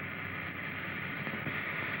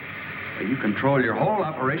 You control your whole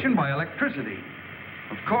operation by electricity.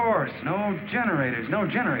 Of course, no generators.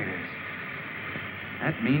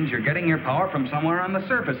 That means you're getting your power from somewhere on the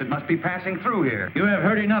surface. It must be passing through here. You have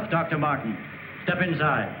heard enough, Dr. Martin. Step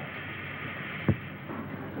inside.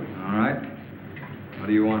 All right. What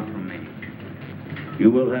do you want from me?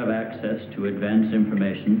 You will have access to advanced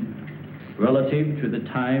information relative to the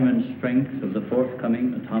time and strength of the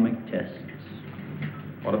forthcoming atomic tests.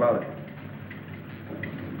 What about it?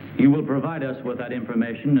 You will provide us with that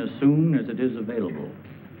information as soon as it is available.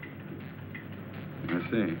 I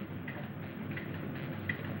see.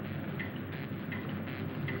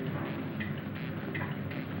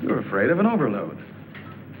 You're afraid of an overload.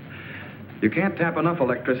 You can't tap enough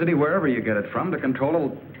electricity wherever you get it from to control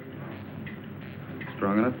a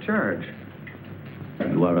strong enough charge.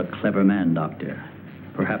 You are a clever man, Doctor.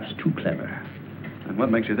 Perhaps too clever. And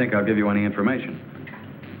what makes you think I'll give you any information?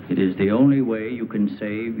 It is the only way you can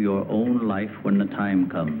save your own life when the time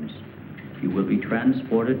comes. You will be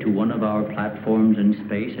transported to one of our platforms in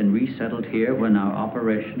space and resettled here when our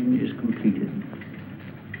operation is completed.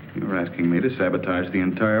 You're asking me to sabotage the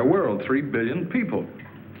entire world, 3 billion people.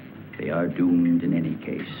 They are doomed in any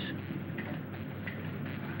case.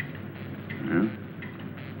 Yeah?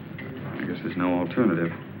 I guess there's no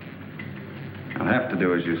alternative. I'll have to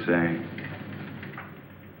do as you say.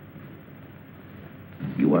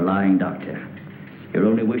 You are lying, Doctor. Your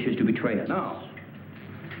only wish is to betray us. No.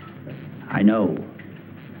 I know.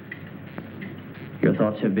 Your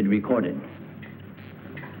thoughts have been recorded.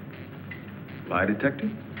 Lie detector?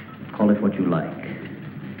 Call it what you like.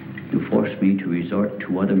 You force me to resort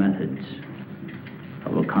to other methods. I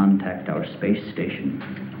will contact our space station.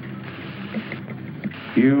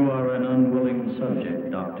 You are an unwilling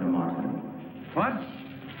subject, Dr. Martin. What?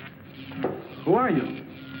 Who are you?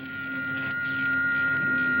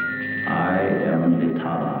 I am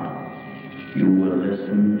Vitala. You will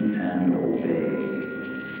listen and obey.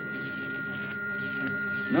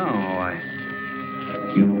 No,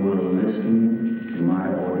 You will listen to my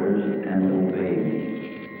orders and obey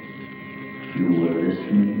me. You will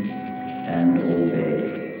listen and obey.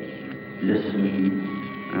 Listen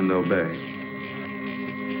and obey.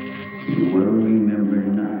 You will remember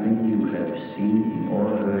nothing you have seen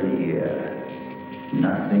or heard here.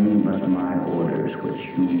 Nothing but my orders which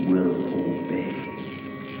you will obey.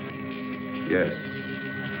 Yes.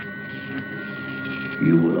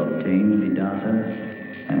 You will obtain the data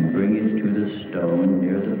and bring it to the stone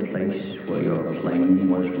near the place where your plane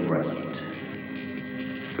was wrecked.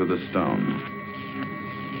 To the stone.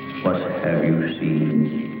 What have you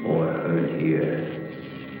seen or heard here?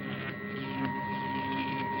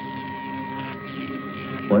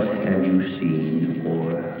 What have you seen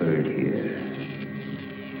or heard here?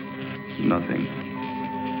 Nothing.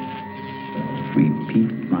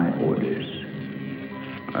 Repeat my orders.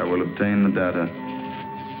 I will obtain the data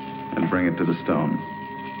and bring it to the stone.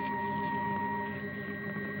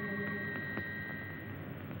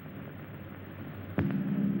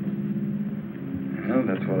 Well,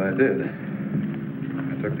 that's what I did. I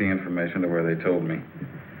took the information to where they told me.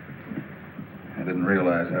 I didn't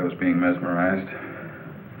realize I was being mesmerized.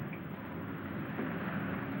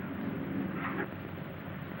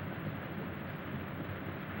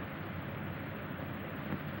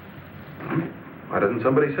 Why doesn't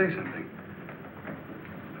somebody say something?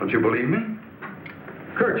 Don't you believe me?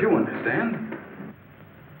 Kurt, you understand.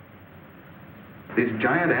 These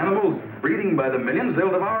giant animals breeding by the millions,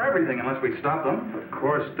 they'll devour everything unless we stop them. Of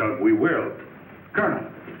course, Doug, we will.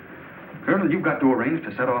 Colonel, you've got to arrange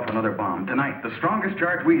to set off another bomb tonight. The strongest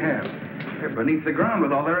charge we have. They're beneath the ground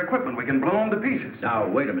with all their equipment. We can blow them to pieces. Now,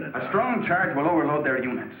 wait a minute. A strong charge will overload their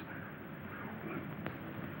units.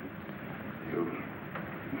 You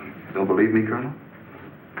believe me, Colonel?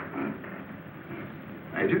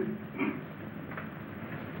 Major?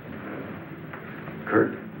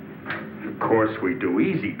 Kurt? Of course we do.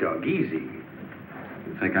 Easy, Doug, easy.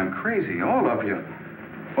 You think I'm crazy, all of you.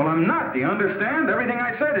 Well, I'm not. Do you understand? Everything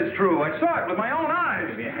I said is true. I saw it with my own eyes.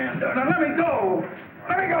 Give me a hand, Doug. Now, let me go.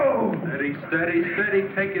 Let me go. Steady, steady, steady.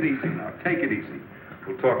 Take it easy now. Take it easy.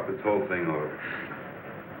 We'll talk this whole thing over.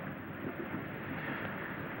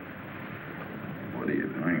 What are you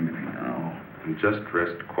doing to me now? And just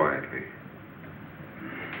rest quietly.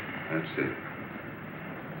 That's it.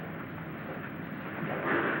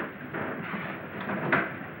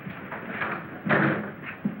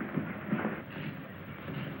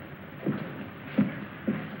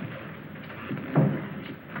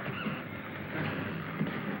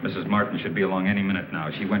 Mrs. Martin should be along any minute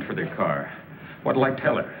now. She went for their car. What'll I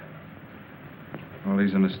tell her? Well,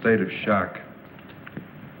 he's in a state of shock.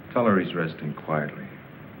 Tell her he's resting quietly.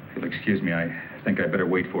 If you'll excuse me, I think I'd better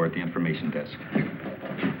wait for her at the information desk.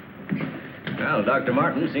 Well, Dr.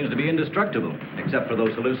 Martin seems to be indestructible, except for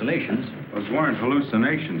those hallucinations. Those weren't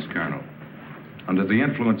hallucinations, Colonel. Under the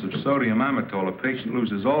influence of sodium amytal, a patient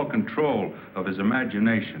loses all control of his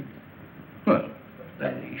imagination. Well,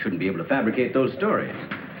 then he shouldn't be able to fabricate those stories.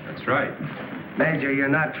 That's right. Major, you're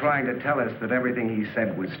not trying to tell us that everything he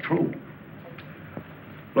said was true.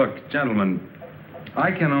 Look, gentlemen,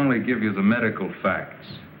 I can only give you the medical facts.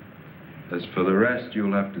 As for the rest,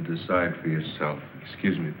 you'll have to decide for yourself.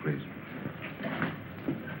 Excuse me, please.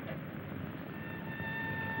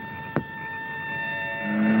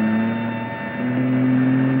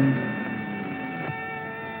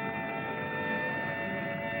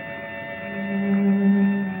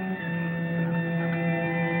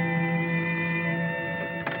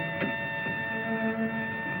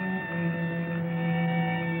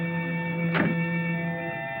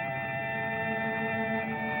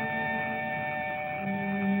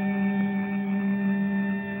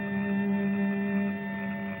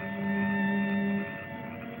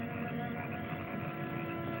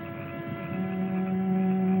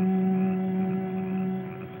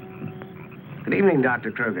 Good evening,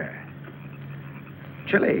 Dr. Kruger.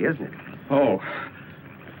 Chilly, isn't it? Oh,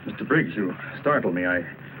 Mr. Briggs, you startled me. I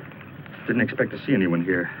didn't expect to see anyone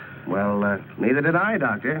here. Well, neither did I,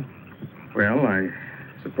 Doctor. Well, I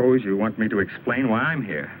suppose you want me to explain why I'm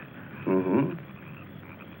here. Mm-hmm.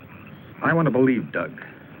 I want to believe Doug.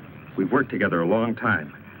 We've worked together a long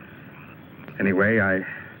time. Anyway, I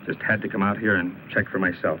just had to come out here and check for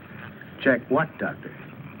myself. Check what, Doctor?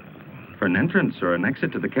 For an entrance or an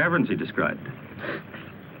exit to the caverns he described.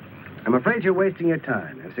 I'm afraid you're wasting your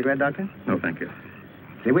time. Have a cigarette, Doctor? No, thank you.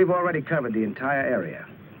 See, we've already covered the entire area.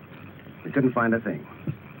 We couldn't find a thing.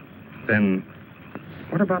 Then,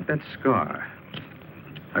 what about that scar?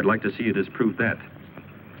 I'd like to see you disprove that.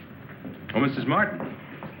 Oh, Mrs. Martin.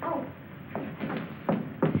 Oh.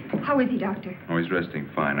 How is he, Doctor? Oh, he's resting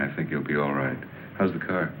fine. I think he'll be all right. How's the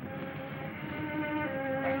car?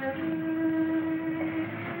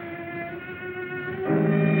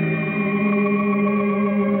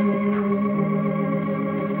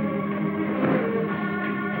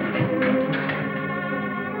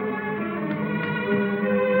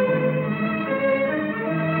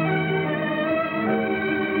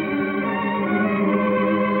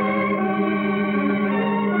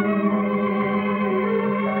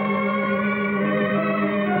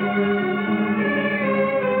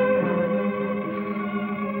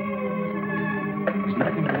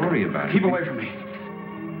 Keep away from me.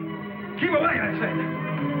 Keep away, I said.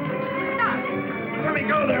 Doc! Let me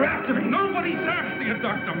go. They're after me. Nobody's after you,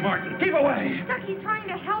 Dr. Martin. Keep away. Doc, he's trying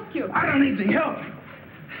to help you. I don't need the help.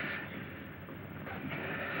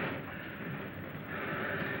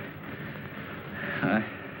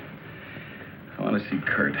 I want to see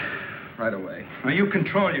Kurt right away. Now, you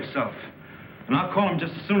control yourself. And I'll call him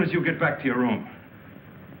just as soon as you get back to your room.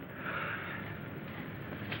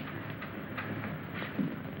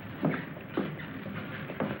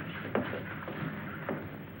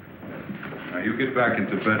 You get back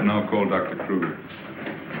into bed and I'll call Dr. Kruger.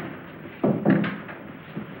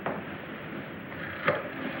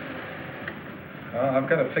 I've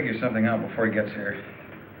got to figure something out before he gets here.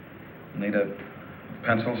 Need a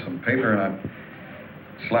pencil, some paper, and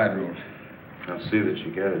a slide rule. I'll see that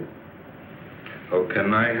you get it. Oh,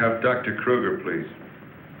 can I have Dr. Kruger, please?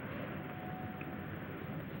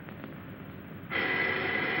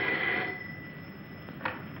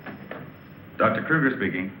 Dr. Kruger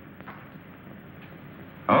speaking.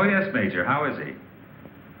 Oh, yes, Major. How is he?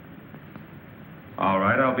 All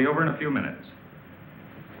right, I'll be over in a few minutes.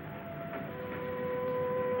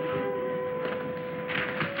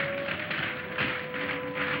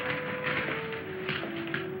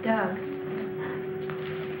 Doug.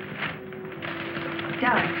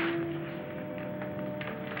 Doug.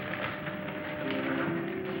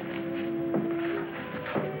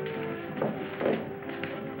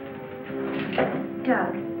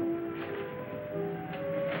 Doug.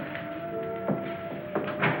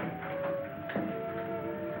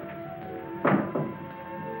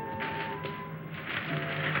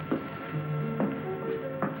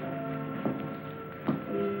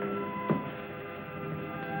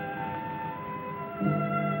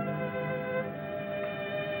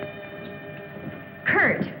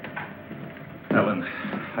 Kurt. Ellen,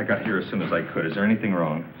 I got here as soon as I could. Is there anything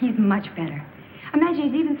wrong? He's much better. Imagine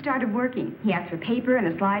he's even started working. He asked for paper and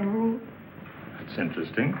a slide rule. That's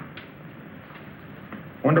interesting.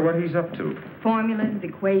 Wonder what he's up to. Formulas,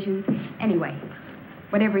 equations. Anyway,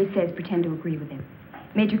 whatever he says, pretend to agree with him.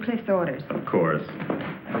 Major Cliff's orders. Of course.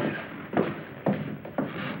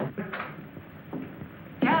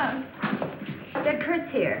 Doug. Doug,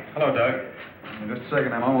 Kurt's here. Hello, Doug. Just a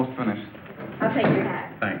second, I'm almost finished. I'll take your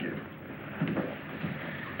hat. Thank you.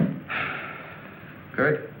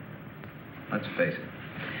 Kurt, let's face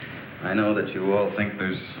it. I know that you all think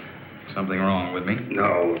there's something wrong with me.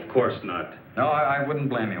 No, of course not. No, I wouldn't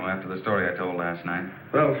blame you after the story I told last night.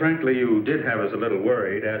 Well, frankly, you did have us a little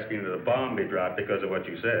worried, asking that a bomb be dropped because of what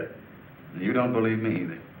you said. You don't believe me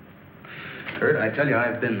either. Kurt, I tell you,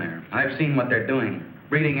 I've been there. I've seen what they're doing,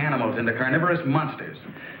 breeding animals into carnivorous monsters.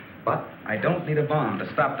 But I don't need a bomb to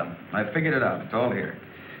stop them. I've figured it out. It's all here.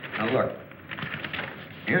 Now, look.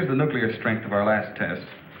 Here's the nuclear strength of our last test.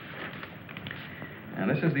 And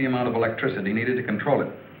this is the amount of electricity needed to control it.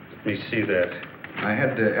 Let me see that. I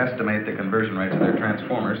had to estimate the conversion rates of their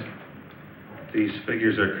transformers. These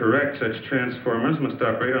figures are correct. Such transformers must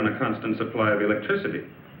operate on a constant supply of electricity.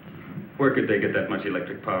 Where could they get that much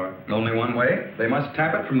electric power? Only one way. They must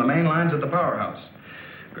tap it from the main lines at the powerhouse.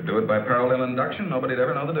 Could do it by parallel induction. Nobody'd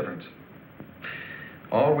ever know the difference.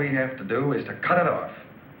 All we have to do is to cut it off.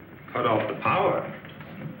 Cut off the power?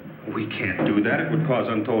 We can't do that. It would cause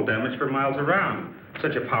untold damage for miles around.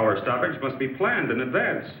 Such a power stoppage must be planned in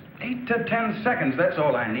advance. 8 to 10 seconds, that's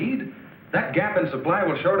all I need. That gap in supply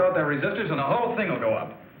will short out their resistors and the whole thing will go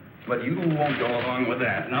up. But you won't go along with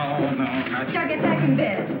that. No, not you. Doug, get back in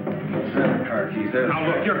bed. There the car keys. There. Now,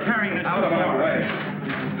 look, you're carrying this out of my way.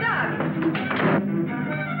 Doug!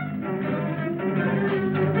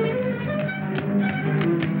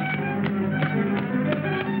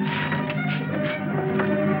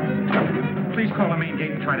 Please call the main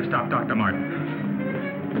gate and try to stop Dr. Martin.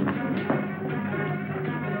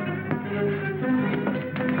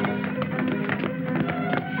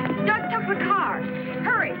 Doug took the car.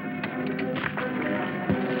 Hurry.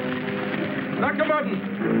 Dr. Martin!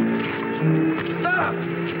 Stop!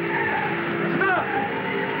 Stop!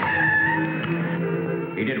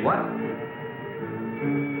 He did what?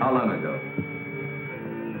 How long ago?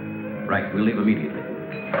 Right, we'll leave immediately.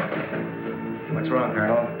 What's wrong,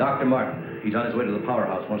 Colonel? Dr. Martin, he's on his way to the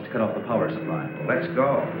powerhouse, wants to cut off the power supply. Let's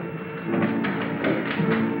go.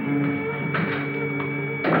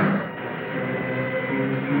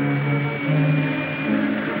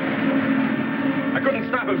 I couldn't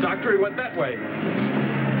stop him, Doctor. He went that way.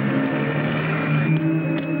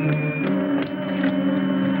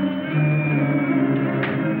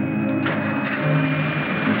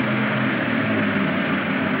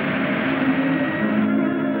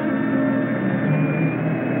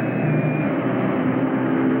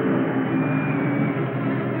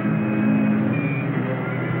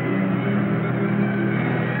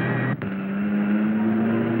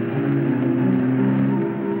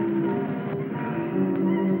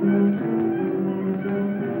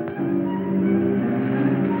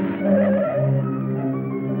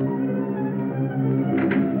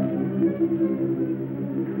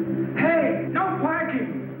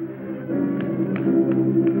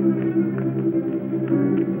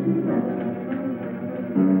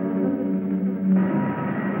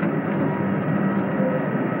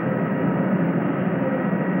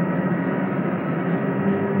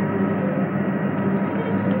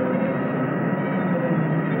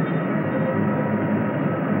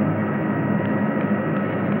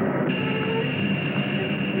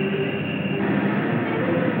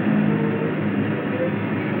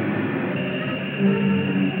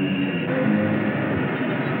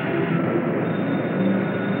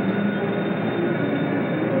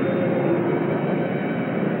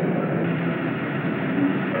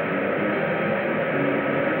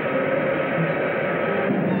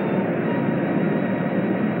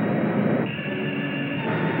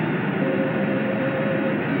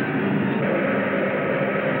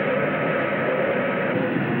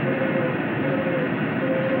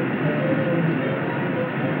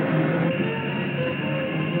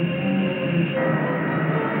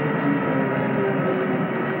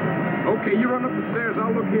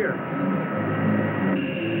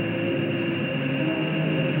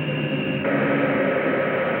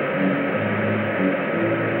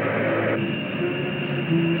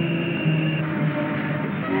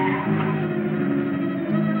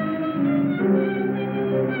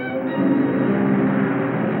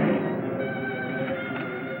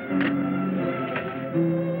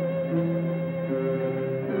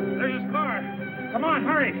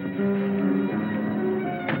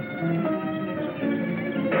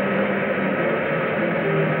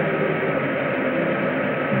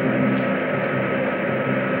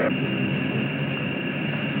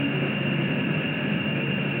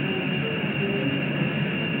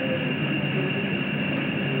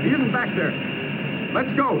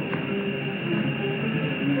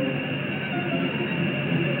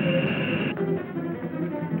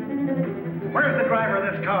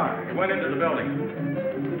 car. It went into the building.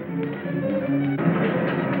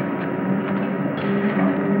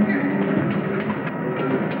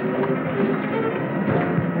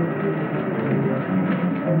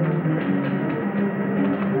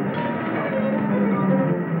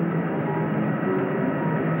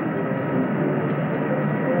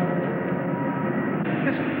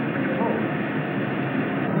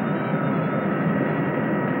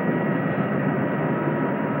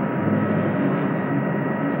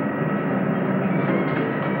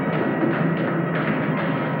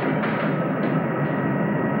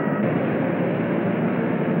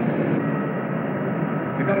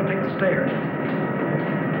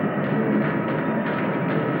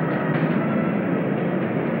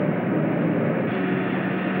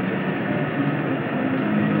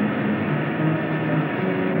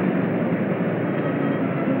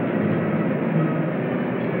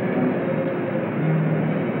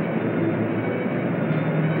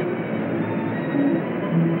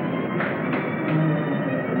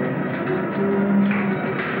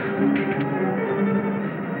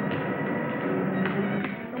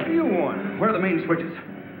 Switches.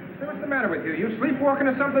 Hey, what's the matter with you? You sleepwalking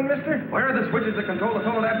or something, mister? Where are the switches that control the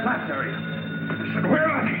Soledad Flats area? I said, where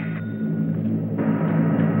are they?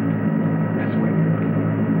 This way.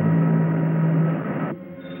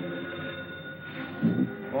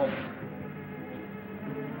 Oh.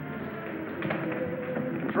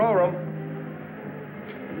 Control room.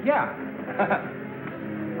 Yeah.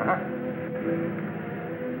 Uh-huh.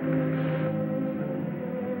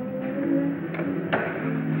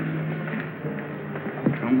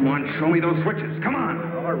 Come on, show me those switches. Come on.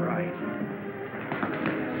 All right.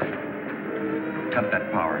 Cut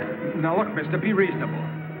that power. Now, look, mister, be reasonable.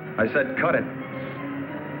 I said cut it.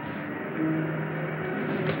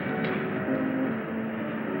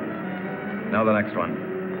 Now the next one.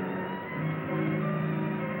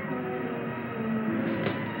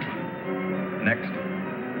 Next.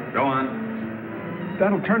 Go on.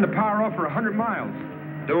 That'll turn the power off for 100 miles.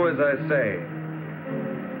 Do as I say.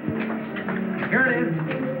 Here it is.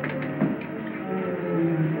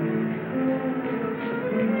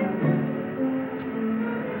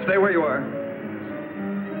 Stay where you are.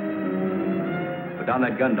 Put down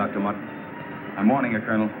that gun, Dr. Mutt. I'm warning you,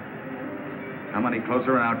 Colonel. Come any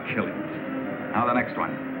closer and I'll kill you. Now the next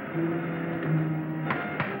one.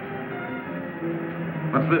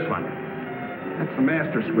 What's this one? That's the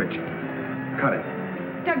master switch. Cut it.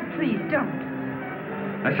 Doug, please, don't.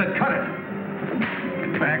 I said cut it.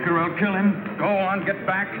 Get back or I'll kill him. Go on, get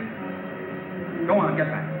back. Go on, get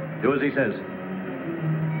back. Do as he says.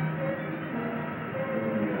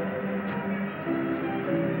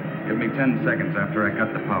 Give me 10 seconds after I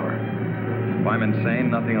cut the power. If I'm insane,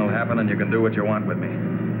 nothing will happen and you can do what you want with me.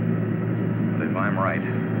 But if I'm right...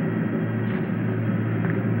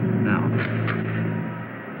 Now.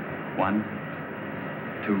 1,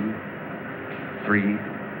 2, 3,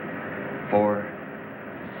 4,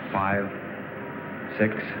 5,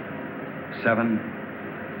 6, 7,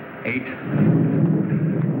 8.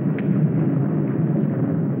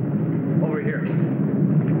 Over here.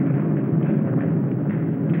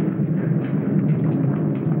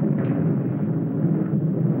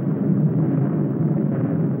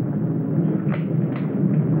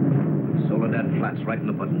 Soledad Flats, right in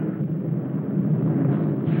the button.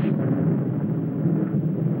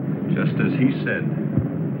 Just as he said.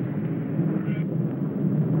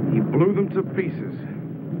 He blew them to pieces.